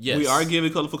Yes. are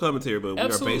giving colorful commentary, but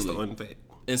Absolutely. we are based on fact.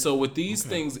 And so with these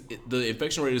things, the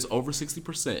infection rate is over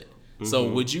 60%. So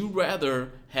would you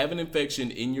rather have an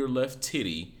infection in your left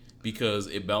titty because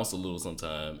it bounced a little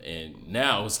sometime, and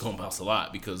now it's going to bounce a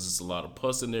lot because it's a lot of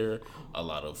pus in there, a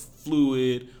lot of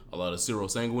fluid, a lot of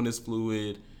serosanguinous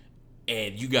fluid,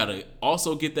 and you got to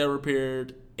also get that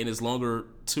repaired, and it's longer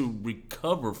to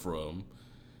recover from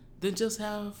than just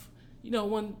have,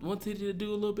 one titty to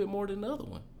do a little bit more than the other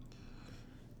one?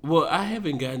 Well, I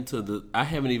haven't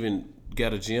even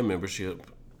got a gym membership,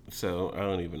 so I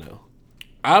don't even know.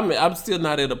 I'm still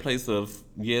not at a place of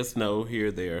yes, no,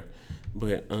 here, there,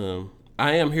 but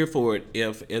I am here for it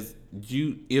if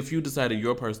you decide in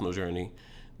your personal journey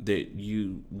that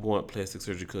you want plastic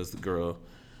surgery because the girl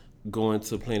going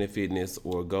to Planet Fitness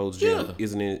or Gold's Gym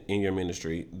isn't in your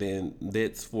ministry, then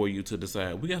that's for you to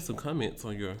decide. We got some comments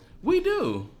on your... We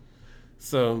do.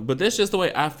 So, but that's just the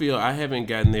way I feel. I haven't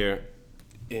gotten there.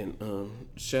 And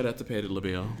shout out to Patty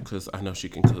LaBelle because I know she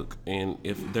can cook. And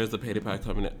if there's a patty pie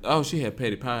coming out, she had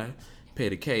patty pie,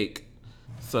 patty cake.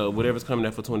 So whatever's coming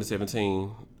out for 2017,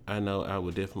 I know I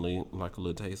would definitely like a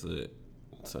little taste of it.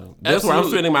 So that's where I'm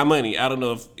spending my money. I don't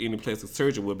know if any plastic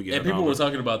surgeon will be getting. And people were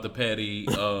talking about the patty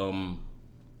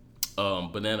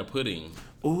banana pudding.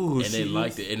 Ooh, and they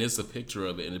liked it, and it's a picture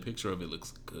of it, and the picture of it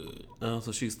looks good.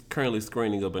 So she's currently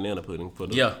screening a banana pudding for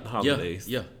the holidays.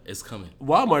 Yeah, it's coming.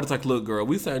 Walmart is like, look, girl,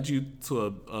 we signed you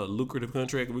to a lucrative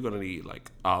contract. We're gonna need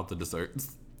like all the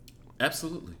desserts.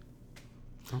 Absolutely.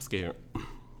 I'm scared.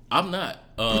 I'm not,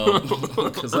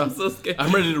 because I'm so scared.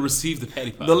 I'm ready to receive the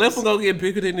patty pies. The left one gonna get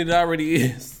bigger than it already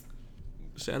is.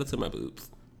 Shout out to my boobs.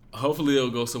 Hopefully it'll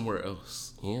go somewhere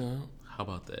else. Yeah. How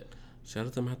about that? Shout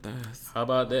out to my thighs. How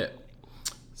about that?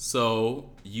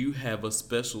 So you have a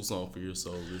special song for your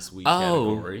soul this week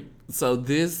category. So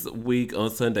this week on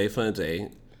Sunday Fun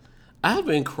Day, I've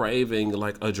been craving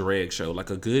like a drag show, like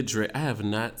a good drag. I have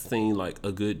not seen like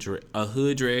a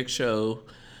hood drag show.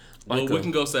 Like we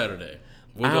can go Saturday.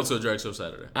 We'll go to a drag show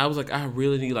Saturday. I was like, I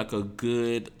really need like a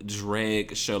good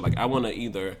drag show. Like I want to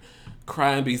either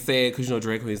cry and be sad because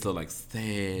drag queens are like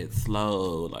sad,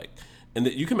 slow, like. And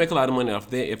you can make a lot of money off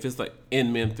that. If it's like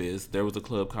in Memphis, there was a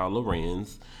club called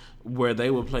Lorenz where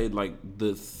they would play like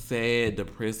the sad,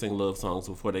 depressing love songs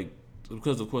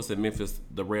because of course in Memphis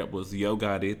the rap was Yo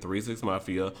Gotti, 3 6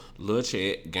 Mafia, Lil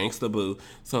Chat, Gangsta Boo.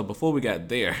 So before we got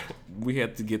there, we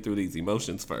had to get through these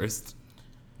emotions first.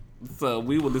 So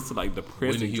we would listen to like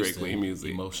depressing drag queen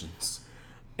music. Emotions.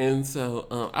 And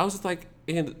so I was just like,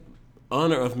 in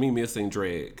honor of me missing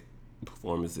drag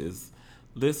performances,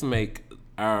 let's make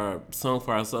our song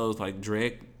for our souls like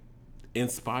drag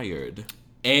inspired.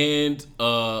 And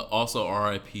also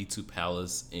R.I.P. to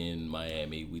Palace in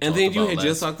Miami. We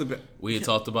had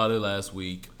talked about it last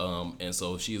week. And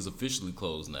so she is officially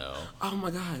closed now. Oh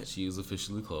my God. She is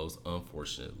officially closed,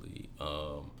 unfortunately.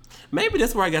 Maybe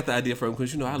that's where I got the idea from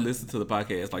because I listen to the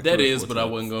podcast like that is, but I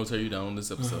wasn't gonna tear you down on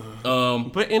this episode.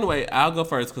 But anyway, I'll go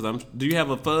first because do you have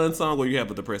a fun song or you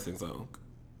have a depressing song?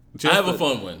 I have a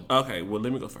fun one. Okay, well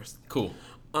let me go first. Cool.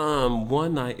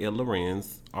 One night at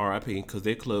Lorenz, R.I.P. because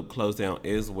their club closed down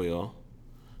as well.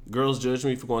 Girls judged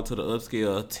me for going to the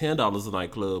upscale $10 a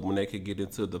night club when they could get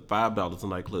into the $5 a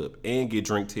night club and get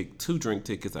two drink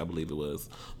tickets, I believe it was.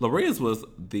 Lorenz was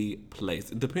the place.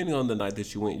 Depending on the night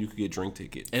that you went, you could get drink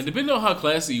tickets. And depending on how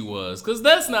classy you was, because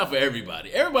that's not for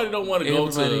everybody. Everybody don't want to go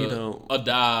to a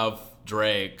dive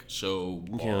drag show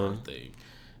bar thing.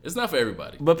 It's not for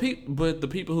everybody. But the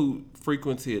people who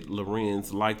frequented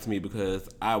Lorenz liked me because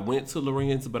I went to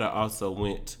Lorenz, but I also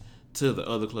went to the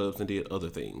other clubs and did other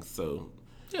things. So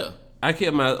yeah, I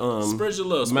kept my spread your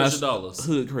love, spread your dollars,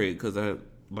 hood cred, because I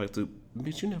like to.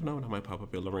 Bitch, you never know when I might pop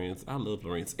up at Lorenz. I love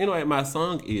Lorenz. Anyway, my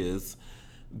song is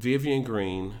Vivian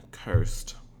Green,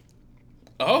 Cursed.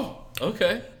 Oh,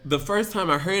 okay. The first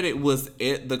time I heard it was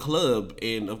at the club,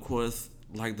 and of course,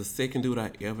 like the second dude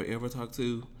I ever talked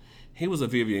to, he was a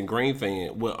Vivian Green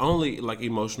fan. Well, only like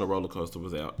Emotional Roller Coaster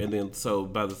was out, and then so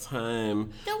by the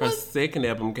time her second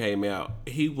album came out,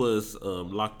 he was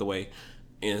locked away,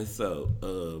 and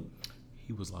so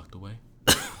he was locked away.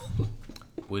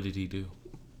 What did he do?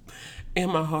 In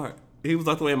my heart, he was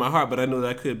locked away in my heart, but I knew that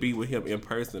I could be with him in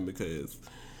person because.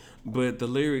 But the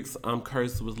lyrics, I'm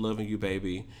cursed with loving you,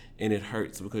 baby, and it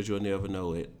hurts because you'll never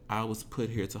know it. I was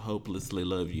put here to hopelessly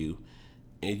love you,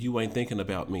 and you ain't thinking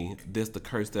about me. That's the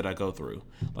curse that I go through.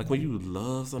 Like when you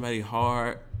love somebody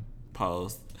hard,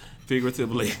 pause,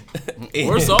 figuratively.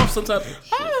 Worse off sometimes.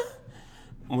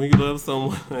 When you love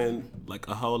someone like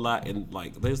a whole lot, and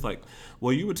like there's like,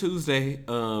 well, you were Tuesday,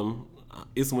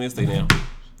 it's Wednesday now.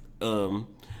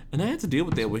 And I had to deal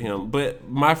with that with him. But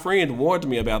my friend warned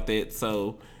me about that,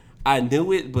 so I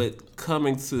knew it, but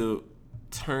coming to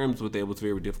terms with that was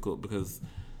very difficult because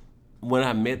when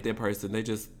I met that person, they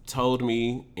just told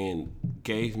me and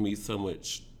gave me so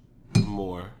much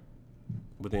more.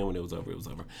 But then when it was over, it was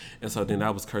over. And so then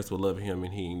I was cursed with loving him,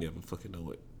 and he ain't never fucking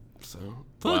know it. So,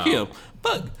 fuck him.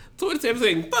 Fuck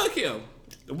 2017. Fuck him.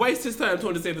 Waste his time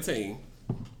 2017.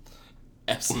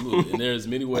 Absolutely. And there's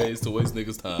many ways to waste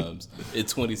niggas' times in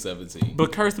 2017.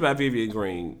 But Cursed by Vivian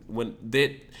Green,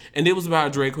 and it was about a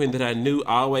drag queen that I knew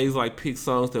always like pick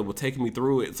songs that would take me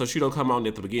through it. So she don't come on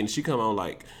at the beginning. She come on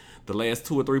like the last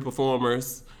 2 or 3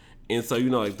 performers. And so,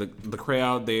 like the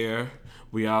crowd there,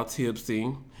 we all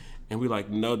tipsy. And we like,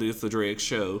 know that it's a drag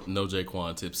show. No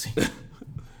Jaquan tipsy.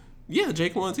 Yeah,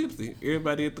 Jaquan tipsy.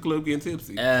 Everybody at the club getting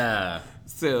tipsy.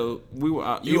 So we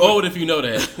were. You old if you know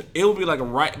that. It would be like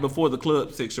right before the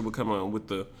club section would come on with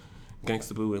the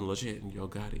Gangsta Boo and Legit and Yo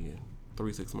Gotti and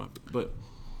 3 6 Mafia. But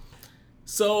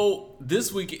so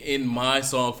this week in my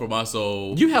song for my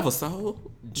soul, you have a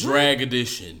soul drag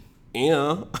edition.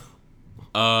 Yeah.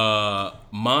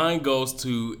 Mine goes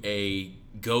to a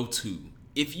go-to.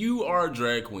 If you are a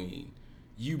drag queen,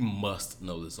 you must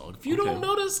know this song. If you don't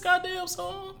know this goddamn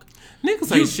song, niggas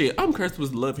say shit. I'm cursed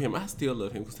with love him. I still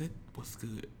love him because that was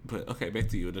good. But okay, back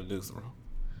to you in the newsroom.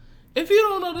 If you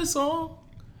don't know this song,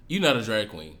 you're not a drag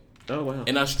queen. Oh wow!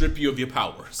 And I strip you of your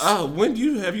powers. Oh, when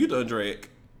have you done drag?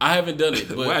 I haven't done it,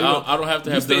 but I don't have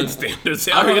to have done standards.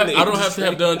 I don't have to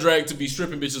have done drag to be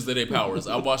stripping bitches of their powers.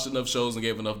 I watched enough shows and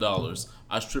gave enough dollars.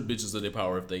 I strip bitches of their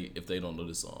power if they don't know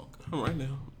this song. All right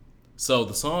now. So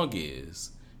the song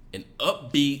is an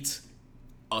upbeat,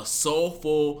 a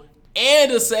soulful,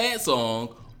 and a sad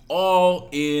song all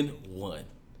in one.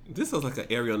 This sounds like an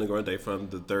Ariana Grande from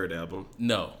the third album.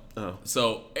 No. Oh.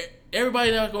 So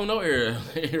everybody not gonna know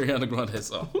Ariana Grande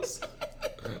songs.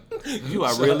 You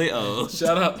are really old.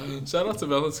 Shout out to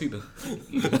Valentina.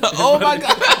 Oh my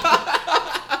God.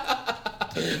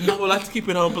 I would like to keep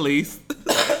it on, please.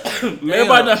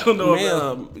 Everybody not gonna know.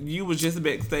 Ma'am, you was just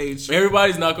backstage.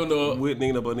 Everybody's not gonna know with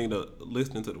Nina Bonina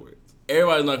listening to the words.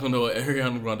 Everybody's not gonna know an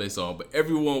Ariana Grande song, but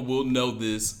everyone will know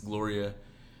this Gloria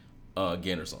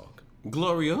Gaynor song.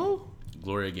 Gloria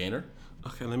Gaynor.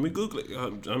 Okay, let me Google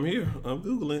it. I'm here. I'm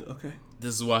Googling. Okay.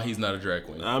 This is why he's not a drag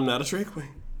queen. I'm not a drag queen.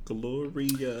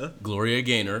 Gloria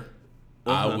Gaynor.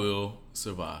 I Will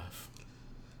Survive.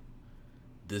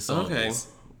 This song is.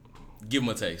 Give him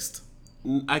a taste.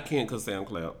 I can't cause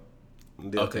SoundCloud.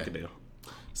 They'll take it down.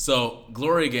 So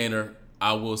Gloria Gaynor,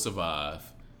 I Will Survive.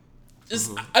 It's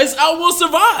I Will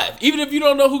Survive. Even if you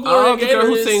don't know who Gloria Gaynor is. The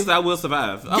girl who sings I Will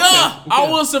Survive. Okay. Yeah, I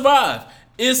Will Survive.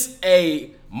 It's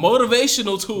a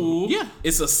motivational tool. Yeah.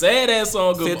 It's a sad ass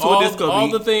song of all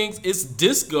the things. It's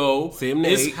disco.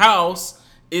 It's house.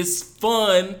 It's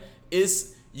fun.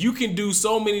 You can do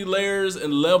so many layers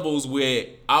and levels with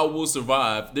I Will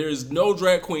Survive. There is no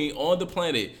drag queen on the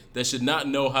planet that should not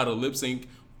know how to lip sync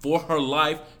for her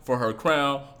life, for her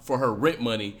crown, for her rent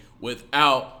money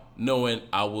without knowing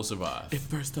I Will Survive. At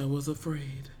first I was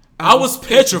afraid. I was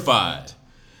petrified.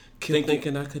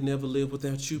 Thinking I could never live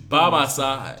without you by my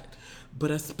side.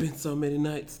 But I spent so many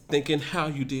nights thinking how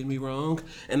you did me wrong.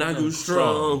 And I grew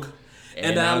strong.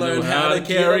 And I learned how to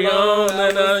carry on.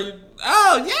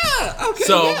 Oh, yeah. Okay,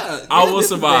 so, yeah. I Will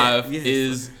Survive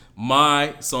is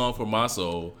my song for my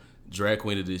soul, Drag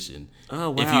Queen Edition. Oh,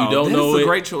 wow. If you don't know it, that's a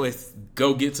great choice.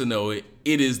 Go get to know it.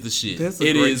 It is the shit.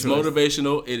 It is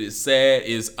motivational. It is sad.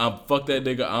 I'm fuck that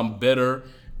nigga. I'm better.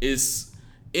 It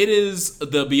is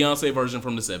the Beyonce version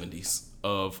from the 70s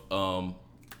of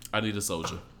I Need a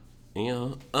Soldier.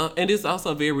 Yeah, and it's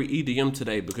also very EDM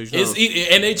today because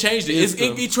and they changed it.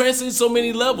 It transcends so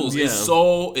many levels. Yeah. It's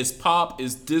soul, it's pop,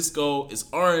 it's disco, it's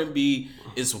R&B,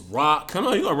 it's rock. Come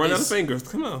on, you gonna run out of fingers?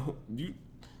 Come on,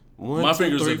 my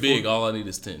fingers are big. 4. All I need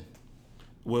is 10.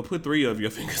 Well, put 3 of your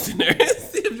fingers in there and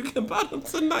see if you can buy them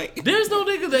tonight. There's no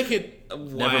nigga that can.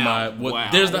 Never mind.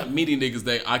 There's not many niggas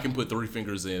that I can put 3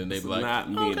 fingers in and they be like,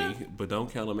 not many, but don't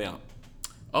count them out.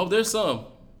 Oh, there's some.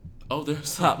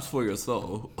 Tops for your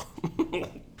soul.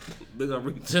 They're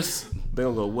gonna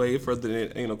go way further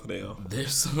than anal canal.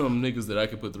 There's some niggas that I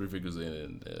can put 3 fingers in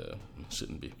and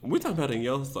shouldn't be. We're talking about in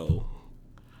your soul.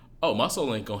 Oh, my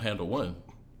soul ain't gonna handle 1.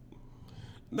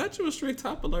 Not you a strict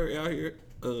top alert out here.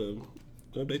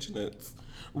 Update your nuts.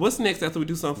 What's next after we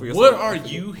do something for your soul? What are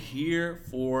you here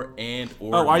for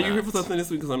are you here for something this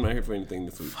week? Because I'm not here for anything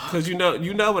this week. Because you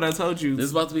know what I told you. This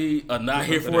is about to be a not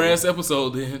here for ass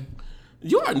episode then.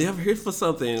 You are never here for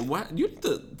something. Why? You need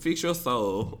to fix your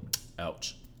soul.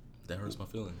 Ouch. That hurts my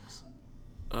feelings.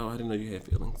 Oh, I didn't know you had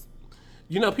feelings.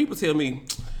 You know, people tell me,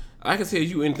 I can tell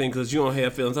you anything because you don't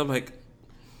have feelings. I'm like,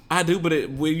 I do,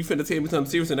 but when you finna tell me something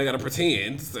serious and I gotta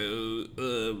pretend. So,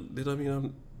 that don't mean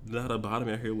I'm not a bottom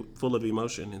out here full of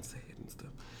emotion and sad and stuff.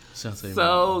 Shantae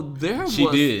so Moore. There was... She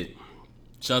did.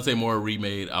 Shantae Moore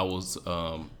remade I Was...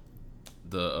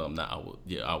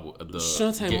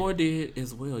 Shantae Moore did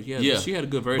as well. Yeah, she had a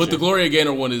good version. But the Gloria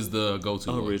Gaynor one is the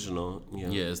go-to original.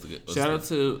 One. Yeah, it's the good. Shout out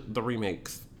to the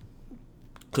remakes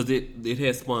because it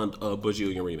has spawned a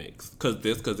bajillion remakes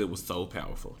because it was so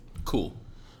powerful. Cool.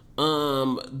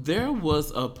 There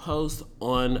was a post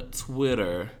on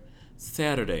Twitter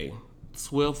Saturday,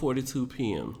 12:42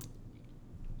 p.m.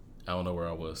 I don't know where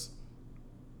I was.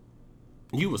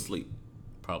 You were asleep.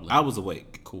 Probably. I was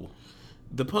awake. Cool.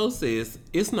 The post says,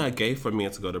 it's not gay for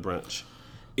men to go to brunch.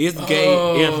 It's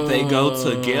gay if they go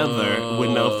together with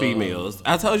no females.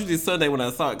 I told you this Sunday when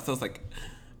I saw it because I was like,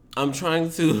 I'm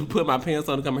trying to put my pants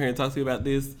on to come here and talk to you about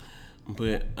this,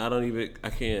 but I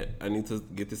can't. I need to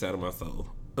get this out of my soul.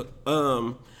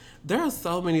 There are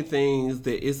so many things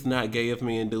that it's not gay if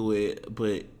men do it,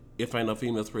 but if ain't no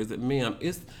females present, ma'am,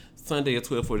 it's Sunday at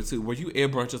 12:42. Were you at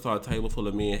brunch and saw a table full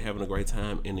of men having a great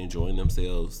time and enjoying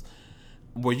themselves?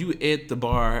 Were you at the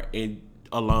bar and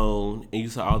alone and you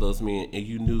saw all those men and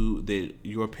you knew that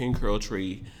your pin curl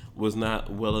tree was not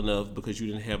well enough because you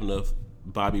didn't have enough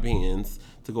bobby pins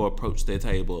to go approach that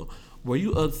table? Were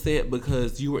you upset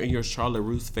because you were in your Charlotte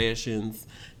Russe fashions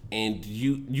and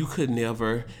you could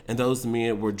never, and those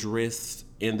men were dressed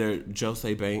in their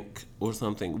Jose Bank or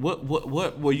something? What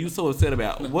were you so upset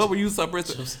about? What were you so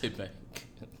upset? Jose Bank.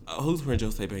 Who's wearing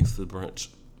Jose Banks to brunch?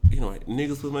 You know,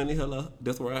 niggas with money, hello.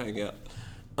 That's where I hang out.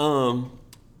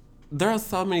 There are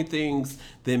so many things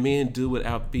that men do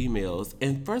without females.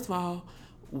 And first of all,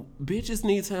 bitches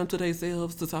need time to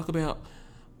themselves to talk about,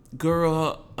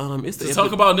 girl, it's to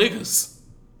talk about niggas.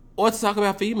 Or to talk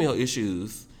about female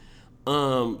issues.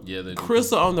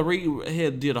 Crystal on the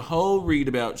read did a whole read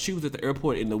about, she was at the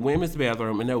airport in the women's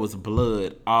bathroom and there was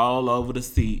blood all over the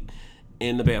seat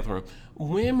in the bathroom.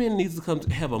 Women need to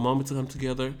have a moment to come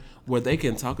together where they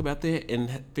can talk about that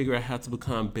and figure out how to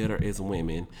become better as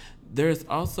women. There's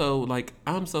also, like,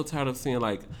 I'm so tired of seeing,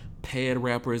 like, pad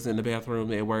rappers in the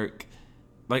bathroom at work.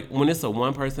 Like, when it's a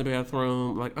one-person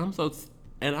bathroom, like, I'm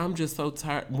just so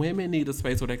tired. Women need a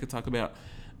space where they can talk about,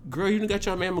 girl, you done got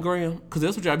your mammogram? Because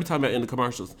that's what y'all be talking about in the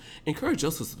commercials. Encourage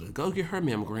your sister to go get her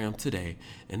mammogram today.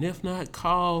 And if not,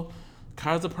 call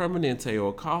Kaiser Permanente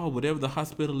or call whatever the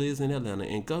hospital is in Atlanta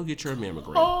and go get your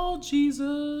mammogram. Oh,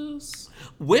 Jesus.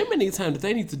 Women need time that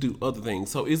they need to do other things.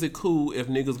 So is it cool if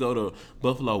niggas go to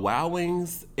Buffalo Wild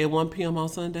Wings at 1 p.m. on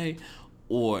Sunday?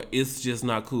 Or it's just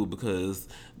not cool because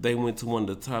they went to one of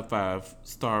the top 5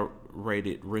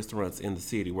 star-rated restaurants in the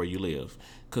city where you live?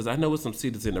 Because I know it's some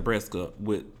cities in Nebraska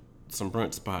with some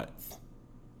brunch spots.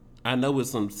 I know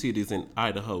it's some cities in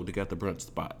Idaho that got the brunch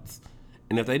spots.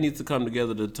 And if they need to come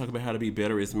together to talk about how to be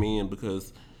better as men,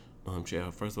 because,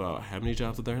 first of all, how many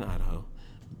jobs are there in Idaho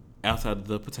outside of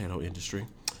the potato industry?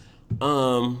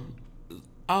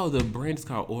 The brand is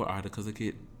called Ore-Ida because they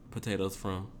get potatoes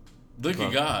from. Look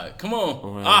at God. Come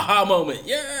on. Wow. Aha moment.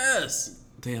 Yes.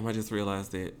 Damn, I just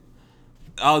realized that.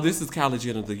 Oh, this is college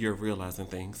end of the year of realizing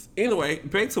things. Anyway,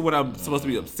 back to what I'm supposed to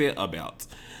be upset about.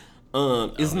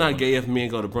 It's not gay if men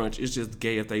go to brunch. It's just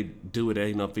gay if they do it. There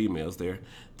ain't no females there.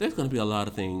 There's going to be a lot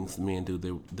of things men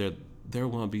do there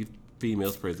won't be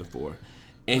females present for.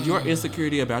 And your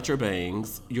insecurity about your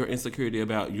bangs, your insecurity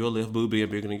about your left boob being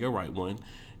bigger than your right one,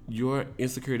 your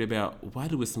insecurity about, why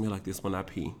do it smell like this when I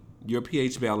pee? your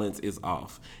pH balance is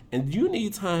off. And you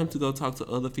need time to go talk to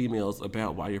other females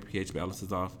about why your pH balance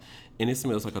is off. And it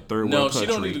smells like a third world country.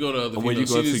 No, she don't need to go to other when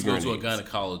females. You she needs to go to a needs.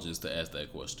 gynecologist to ask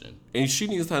that question. And she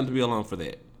needs time to be alone for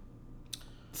that.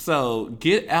 So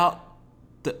get out.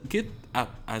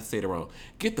 I said it wrong.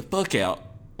 Get the fuck out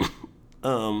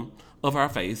of our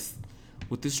face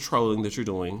with this trolling that you're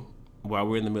doing while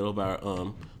we're in the middle of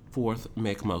our fourth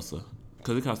Macmosa.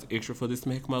 Because it costs extra for this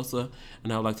Macmosa,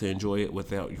 and I would like to enjoy it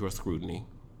without your scrutiny,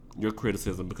 your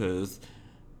criticism, because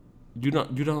you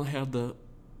don't have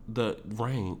the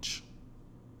range.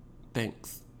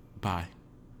 Thanks. Bye.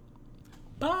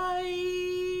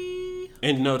 Bye.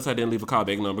 And notice I didn't leave a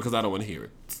callback number because I don't want to hear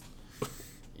it.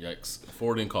 Yikes.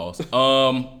 Forwarding calls.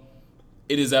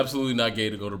 It is absolutely not gay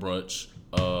to go to brunch.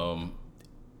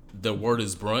 The word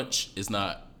is brunch. It's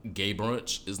not gay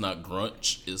brunch. It's not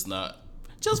grunch. It's not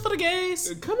just for the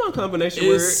gays. Come on, combination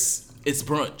word. It's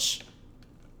brunch.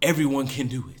 Everyone can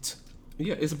do it.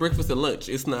 Yeah, it's breakfast and lunch.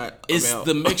 It's not. It's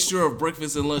the mixture of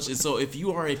breakfast and lunch. And so if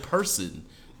you are a person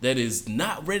that is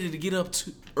not ready to get up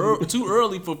too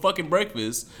early for fucking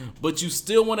breakfast, but you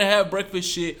still want to have breakfast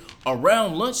shit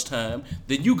around lunchtime,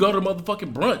 then you go to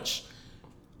motherfucking brunch.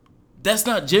 That's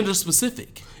not gender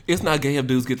specific. It's not gay if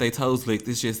dudes get their toes licked.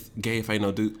 It's just gay if ain't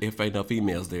no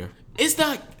females there. It's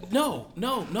not. No,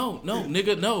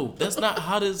 nigga, no. That's not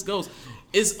how this goes.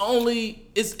 It's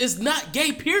not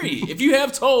gay, period. If you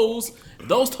have toes,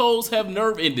 those toes have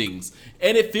nerve endings,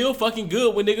 and it feel fucking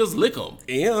good when niggas lick them.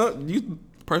 Yeah, you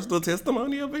personal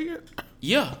testimony over here.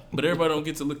 Yeah, but everybody don't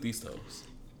get to lick these toes.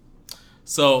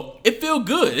 So it feel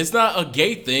good. It's not a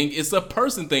gay thing. It's a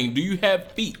person thing. Do you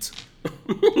have feet?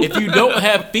 If you don't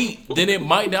have feet, then it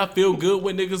might not feel good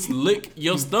when niggas lick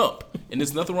your stump. And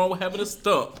there's nothing wrong with having a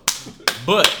stump.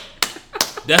 But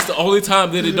that's the only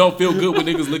time that it don't feel good when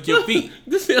niggas lick your feet.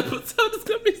 This episode is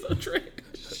gonna be so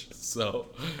trash. So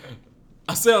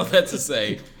I say all that to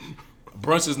say,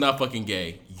 brunch is not fucking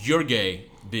gay. You're gay,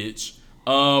 bitch.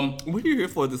 What are you here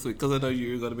for this week? Because I know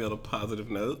you're gonna be on a positive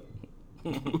note.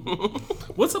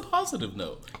 What's a positive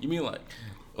note? You mean like,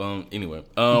 anyway,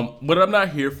 what I'm not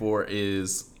here for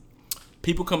is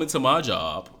people coming to my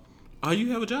job. Oh,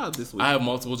 you have a job this week? I have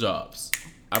multiple jobs.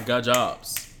 I've got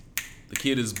jobs. The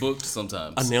kid is booked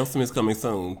sometimes. Announcements coming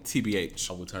soon. TBH.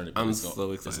 I will turn it. I'm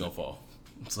so excited. It's gonna fall.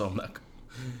 So I'm not.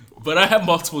 But I have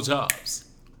multiple jobs,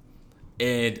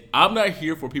 and I'm not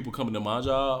here for people coming to my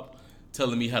job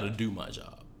telling me how to do my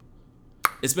job.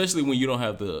 Especially when you don't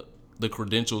have the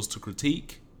credentials to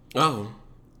critique. Oh.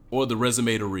 Or the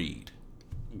resume to read.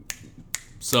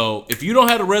 So if you don't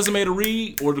have the resume to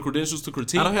read or the credentials to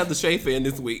critique, I don't have the shade fan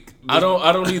this week. I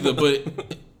don't either,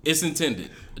 but it's intended.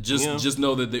 Just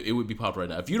know that it would be popped right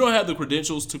now. If you don't have the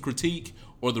credentials to critique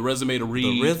or the resume to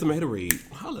read,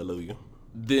 hallelujah.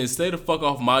 Then stay the fuck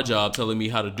off my job telling me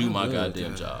how to do my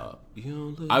goddamn job.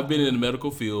 I've been in the medical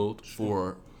field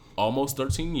for almost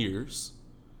 13 years.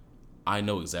 I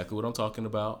know exactly what I'm talking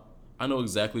about. I know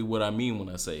exactly what I mean when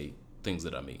I say things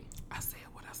that I mean. I said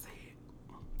what I said.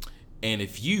 And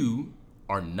if you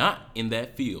are not in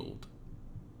that field,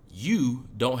 you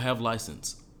don't have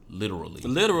license. Literally.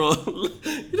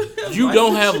 You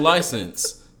don't have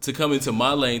license to come into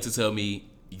my lane to tell me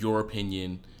your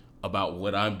opinion about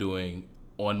what I'm doing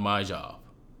on my job.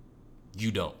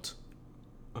 You don't.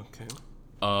 Okay.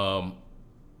 I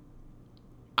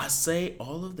say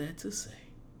all of that to say.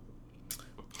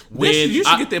 You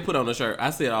should get that put on a shirt. I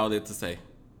said all that to say.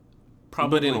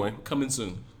 Probably. But anyway. Coming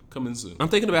soon. I'm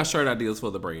thinking about shirt ideas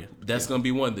for the brand. That's going to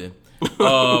be one then.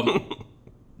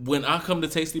 When I come to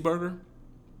Tasty Burger.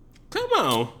 Come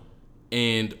on.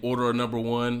 And order a number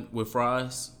one with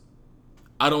fries,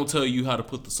 I don't tell you how to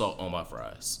put the salt on my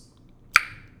fries.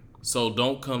 So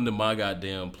don't come to my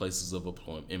goddamn places of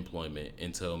employment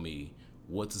and tell me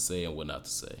what to say and what not to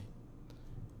say.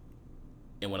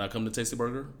 And when I come to Tasty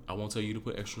Burger, I won't tell you to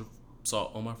put extra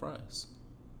salt on my fries.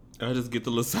 I'll just get the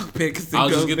little salt packets. I'll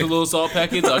just get the little salt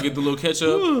packets. I'll get the little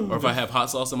ketchup. Or if I have hot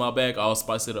sauce in my bag, I'll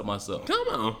spice it up myself. Come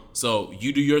on. So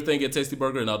you do your thing at Tasty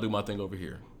Burger and I'll do my thing over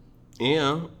here.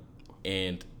 Yeah.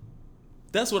 And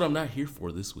that's what I'm not here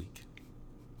for this week.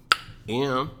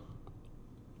 Yeah.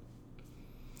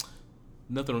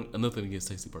 Nothing against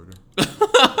Tasty Burger.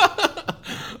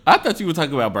 I thought you were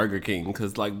talking about Burger King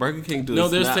because like Burger King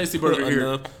does there's not Tasty Burger put here.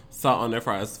 enough salt on their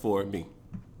fries for me.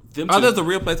 There's a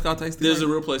real place called Tasty There's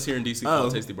Burger? a real place here in DC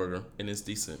called Tasty Burger, and it's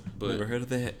decent. But never heard of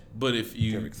that. But if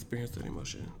you never experienced that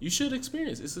emotion, you should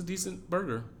experience. It's a decent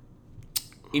burger.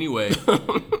 Anyway,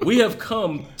 we have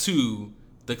come to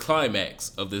the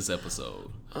climax of this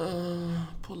episode.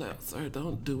 Pull out, sir.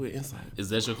 Don't do it inside. Is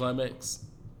that your climax?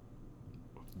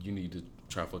 You need to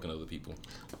try fucking other people.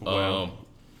 Wow.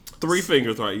 3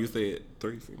 fingers, right? You said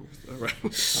 3 fingers. All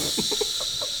right.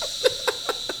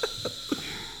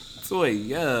 So,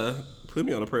 yeah. Put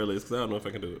me on a prayer list because I don't know if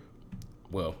I can do it.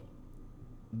 Well,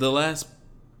 the last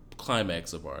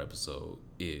climax of our episode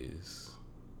is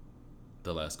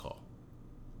the last call.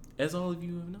 As all of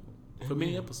you have known for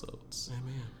many episodes.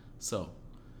 Amen. So,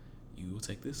 you will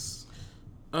take this.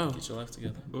 Get your life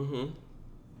together. Mm-hmm.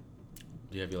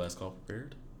 Do you have your last call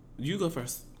prepared? You go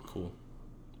first. Cool.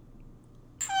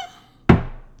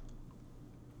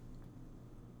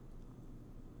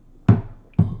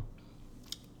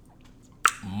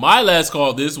 My last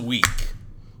call this week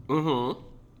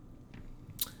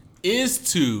is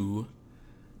to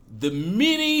the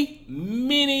many,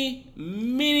 many,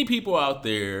 many people out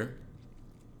there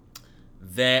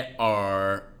that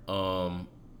are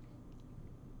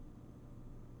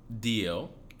DL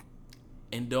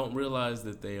and don't realize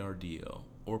that they are DL,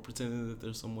 or pretending that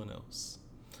they're someone else,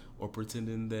 or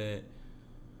pretending that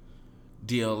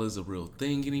DL is a real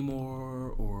thing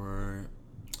anymore, or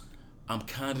I'm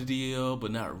kind of DL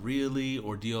but not really,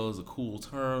 or DL is a cool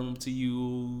term to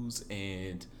use,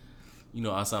 and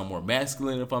I sound more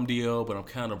masculine if I'm DL, but I'm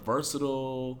kind of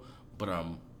versatile, but I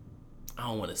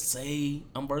don't want to say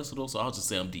I'm versatile, so I'll just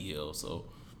say I'm DL, so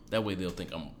that way they'll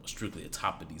think I'm strictly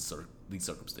atop of these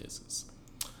circumstances.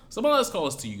 So my last call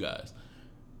is to you guys.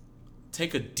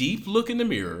 Take a deep look in the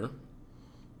mirror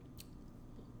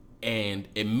and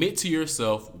admit to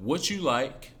yourself what you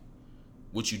like,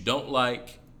 what you don't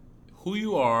like, who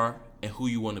you are, and who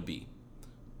you want to be.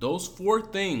 Those 4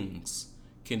 things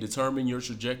can determine your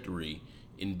trajectory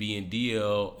in being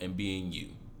DL and being you.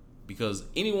 Because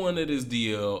anyone that is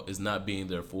DL is not being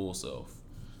their full self.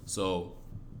 So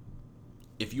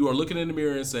if you are looking in the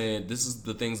mirror and saying, this is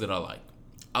the things that I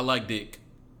like dick.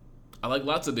 I like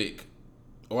lots of dick.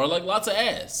 Or I like lots of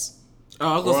ass.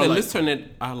 Oh, I was going to say, let's turn that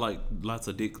I like lots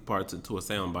of dick parts into a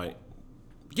soundbite.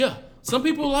 Yeah. Some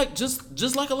people like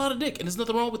just like a lot of dick, and there's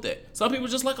nothing wrong with that. Some people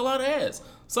just like a lot of ass.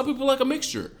 Some people like a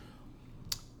mixture.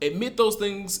 Admit those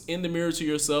things in the mirror to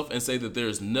yourself and say that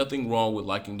there's nothing wrong with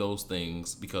liking those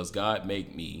things because God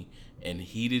made me, and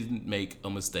He didn't make a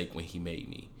mistake when He made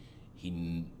me.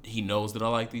 He knows that I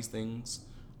like these things.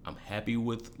 I'm happy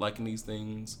with liking these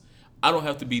things. I don't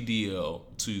have to be DL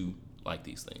to like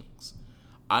these things.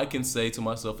 I can say to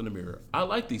myself in the mirror, I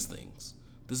like these things.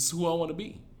 This is who I want to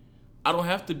be. I don't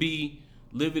have to be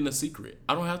living a secret.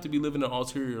 I don't have to be living an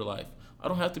ulterior life. I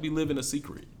don't have to be living a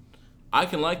secret. I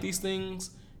can like these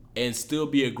things and still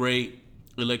be a great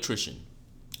electrician,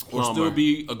 or still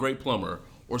be a great plumber,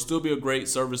 or still be a great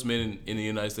serviceman in the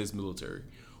United States military,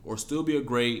 or still be a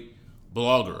great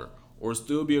blogger, or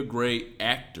still be a great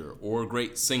actor or a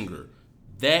great singer.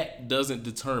 That doesn't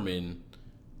determine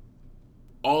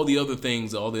all the other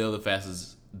things, all the other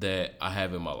facets that I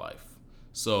have in my life.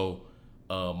 So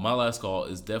my last call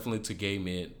is definitely to gay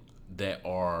men that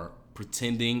are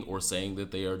pretending or saying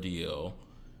that they are DL,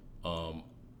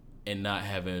 and not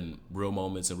having real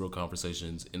moments and real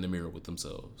conversations in the mirror with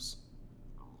themselves.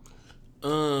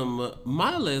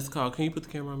 My last call, can you put the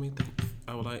camera on me?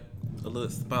 I would like a little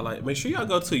spotlight. Make sure y'all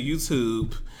go to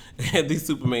YouTube at The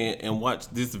Superman and watch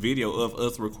this video of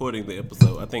us recording the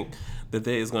episode. I think that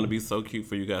is going to be so cute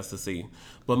for you guys to see.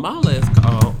 But my last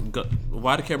call,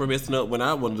 why the camera messing up when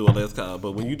I want to do a last call,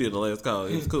 but when you did the last call,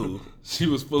 it's cool. She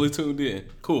was fully tuned in.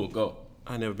 Cool, go.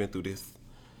 I never been through this.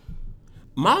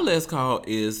 My last call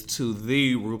is to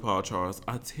the RuPaul Charles.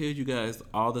 I tell you guys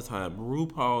all the time,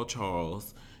 RuPaul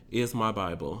Charles is my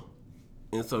Bible.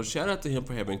 And so shout out to him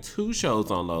for having 2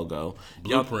 shows on Logo.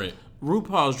 Blueprint.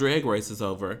 RuPaul's Drag Race is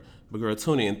over. But girl,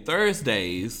 tune in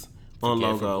Thursdays on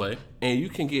Logo. And you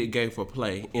can get Gay for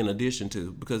Play in addition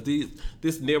to. Because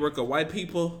this network of white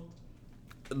people,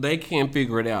 they can't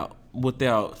figure it out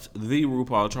without the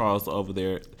RuPaul Charles over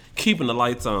there keeping the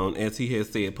lights on, as he has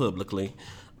said publicly.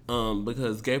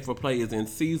 Because Gay for Play is in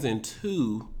season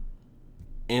 2.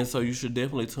 And so you should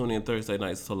definitely tune in Thursday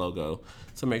nights to Logo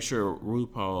to make sure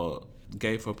RuPaul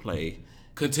Gay for Play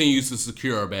continues to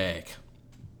secure a bag.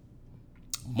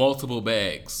 Multiple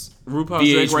bags. RuPaul's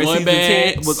Drag Race season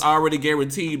 10 was already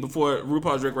guaranteed before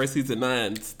RuPaul's Drag Race season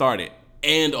 9 started.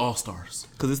 And All-Stars.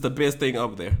 Because it's the best thing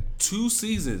over there. 2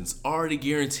 seasons already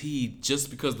guaranteed just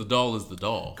because the doll is the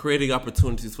doll. Creating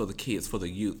opportunities for the kids, for the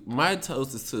youth. My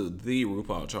toast is to the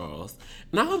RuPaul Charles.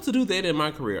 And I hope to do that in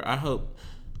my career. I hope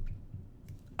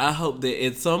that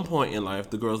at some point in life,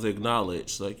 the girls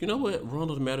acknowledge, like, you know what,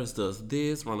 Ronald Matters does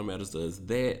this, Ronald Matters does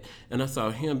that. And I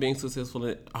saw him being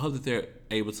successful. I hope that they're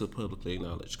able to publicly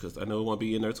acknowledge, because I know it won't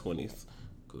be in their 20s,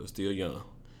 because they're still young.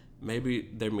 Maybe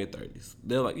they're mid-30s.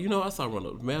 They're like, you know, I saw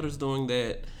Ronald Matters doing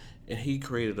that, and he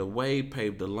created a way,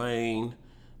 paved the lane.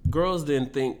 Girls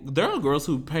didn't think. There are girls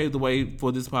who paved the way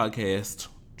for this podcast,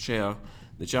 child,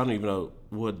 that y'all don't even know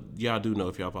what y'all do know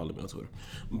if y'all follow me on Twitter.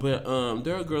 But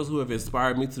there are girls who have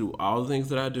inspired me to do all the things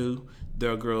that I do.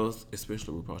 There are girls,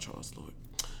 especially RuPaul Charles, Lord,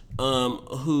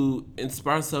 who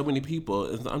inspire so many people.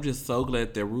 And I'm just so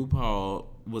glad that RuPaul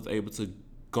was able to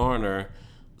garner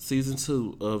season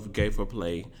 2 of Gay for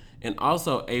Play, and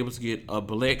also able to get a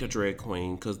black drag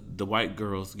queen, because the white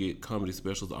girls get comedy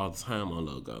specials all the time on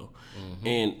Logo. Mm-hmm.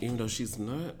 And even though she's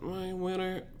not my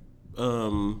winner,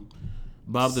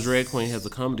 Bob the Drag Queen has a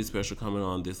comedy special coming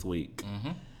on this week.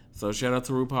 Mm-hmm. So shout out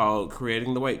to RuPaul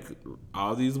creating the white.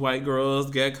 All these white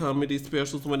girls got comedy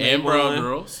specials when they and brown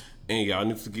girls. And y'all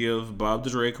need to give Bob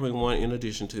the Drag Queen one in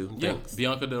addition to. Yeah, thanks.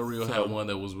 Bianca Del Rio had one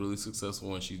that was really successful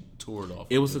when she toured off.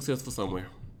 It was successful somewhere.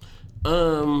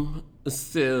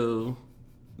 So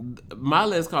my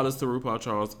last call is to RuPaul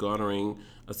Charles garnering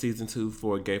a season 2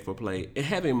 for Gay for Play and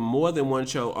having more than one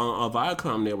show on a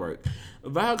Viacom network.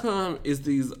 Viacom is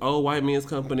these old white men's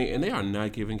company, and they are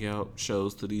not giving out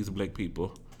shows to these black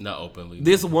people. Not openly.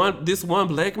 This one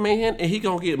black man, and he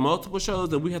gonna get multiple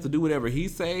shows, and we have to do whatever he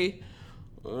say.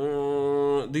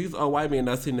 These old white men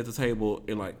not sitting at the table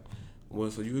and like,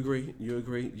 well, so you agree, you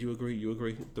agree, you agree, you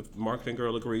agree. The marketing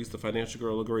girl agrees, the financial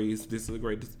girl agrees. This is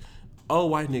great.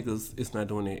 Old white niggas is not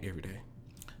doing that every day.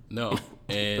 No,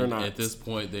 and at this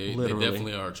point, they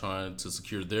definitely are trying to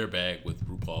secure their bag with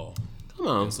RuPaul. Come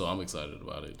on. And so I'm excited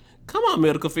about it. Come on,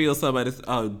 medical field. Somebody's,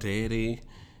 oh, daddy.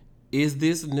 Is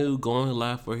this new going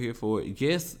live for Here For It?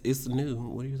 Yes, it's new.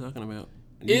 What are you talking about?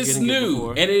 It's new,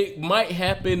 and it might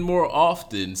happen more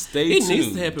often. Stay tuned. It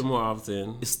needs to happen more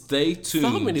often. Stay tuned.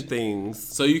 So many things.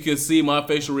 So you can see my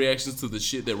facial reactions to the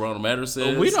shit that Ronald Matters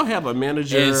says. We don't have a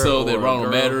manager. And so that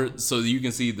Ronald Matters, so you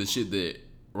can see the shit that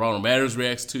Ronald Matters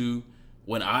reacts to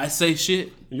when I say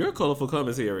shit. Your colorful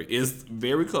commentary is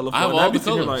very colorful. I have all the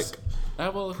colors. I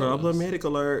have all the problematic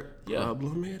alert. Yeah.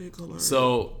 Problematic alert.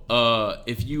 So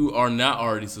if you are not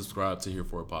already subscribed to Here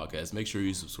For It podcast, make sure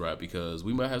you subscribe, because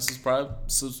we might have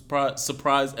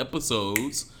surprise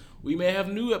episodes. We may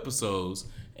have new episodes.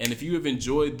 And if you have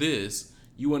enjoyed this,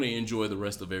 you want to enjoy the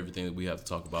rest of everything that we have to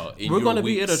talk about. We're going to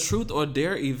be at a Truth or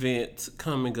Dare event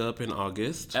coming up in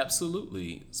August.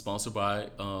 Absolutely. Sponsored by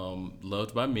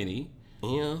Loved by Many.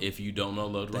 Yeah. If you don't know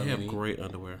Loved by Many. They have great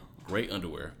underwear. Great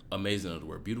underwear. Amazing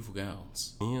underwear. Beautiful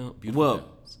gowns. Yeah. Beautiful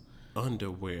gowns.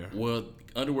 Underwear. Well,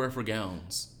 underwear for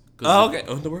gowns. Oh, okay.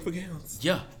 Underwear for gowns.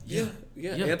 Yeah.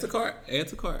 Add to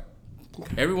cart.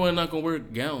 Everyone not gonna wear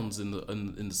gowns in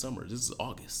the summer. This is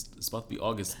August. It's about to be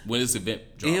August when this event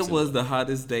drops. It was the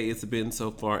hottest day it's been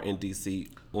so far in DC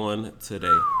on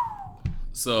today.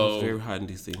 So it was very hot in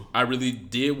DC. I really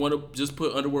did want to just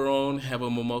put underwear on, have a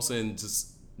mimosa, and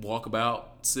just walk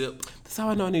about, sip. That's how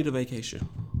I know I need a vacation.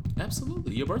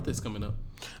 Absolutely. Your birthday's coming up.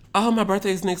 Oh, my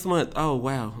birthday is next month. Oh,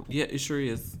 wow. Yeah, it sure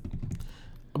is.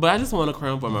 But I just want a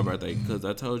crown for my birthday, because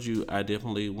I told you I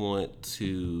definitely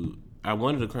I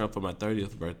wanted a crown for my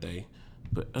 30th birthday.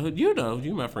 But you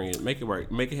my friend. Make it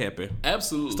work. Make it happen.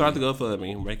 Absolutely. Start the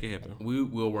GoFundMe. Make it happen. We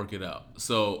will work it out.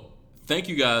 So thank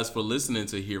you guys for listening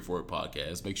to Here For It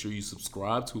podcast. Make sure you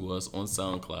subscribe to us on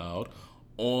SoundCloud,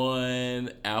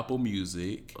 on Apple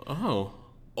Music. Oh.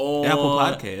 On Apple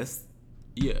Podcasts.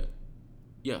 Yeah.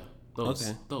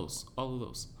 Those. All of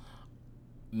those.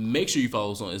 Make sure you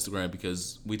follow us on Instagram,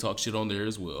 because we talk shit on there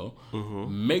as well.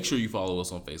 Mm-hmm. Make sure you follow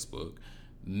us on Facebook.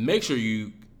 Make sure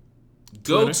you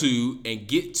go to and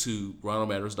get to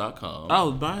RonaldMatters.com.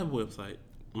 Oh, buy a website.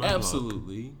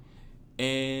 Absolutely. Blog.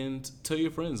 And tell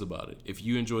your friends about it. If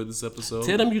you enjoyed this episode,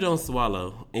 tell them you don't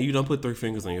swallow and you don't put 3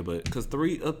 fingers on your butt. Because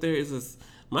 3 up there is just...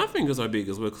 My fingers are big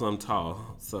as well because I'm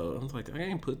tall. So I'm like, I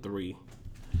ain't put 3.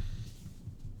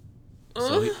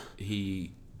 So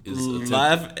he is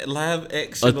live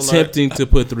action attempting to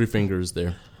put 3 fingers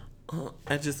there.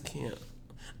 I just can't.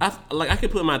 I can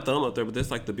put my thumb up there, but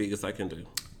that's like the biggest I can do.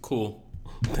 Cool.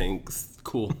 Thanks.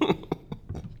 Cool.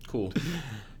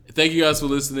 Thank you guys for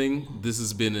listening. This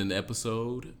has been an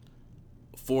episode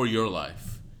for your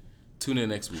life. Tune in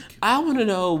next week. I want to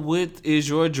know, what is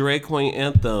your drag queen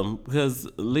anthem? Because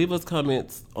leave us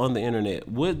comments on the internet.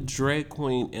 What drag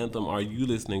queen anthem are you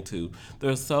listening to? There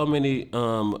are so many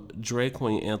drag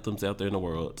queen anthems out there in the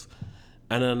world.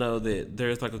 And I know that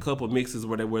there's like a couple mixes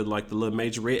where they wear like the little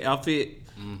Major Red outfit,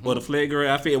 mm-hmm. or the flag girl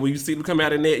outfit. And when you see them come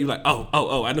out in that, you're like,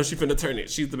 oh, I know she's finna turn it.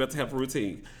 She's about to have a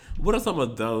routine. What are some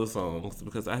of those songs?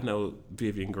 Because I know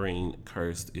Vivian Green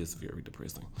Cursed is very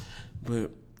depressing.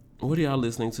 But what are y'all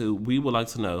listening to? We would like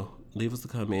to know. Leave us a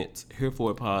comment. Here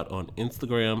For It Pod on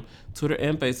Instagram, Twitter,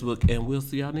 and Facebook. And we'll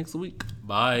see y'all next week.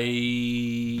 Bye.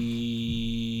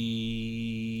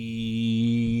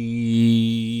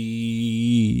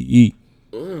 E.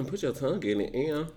 Put your tongue in it,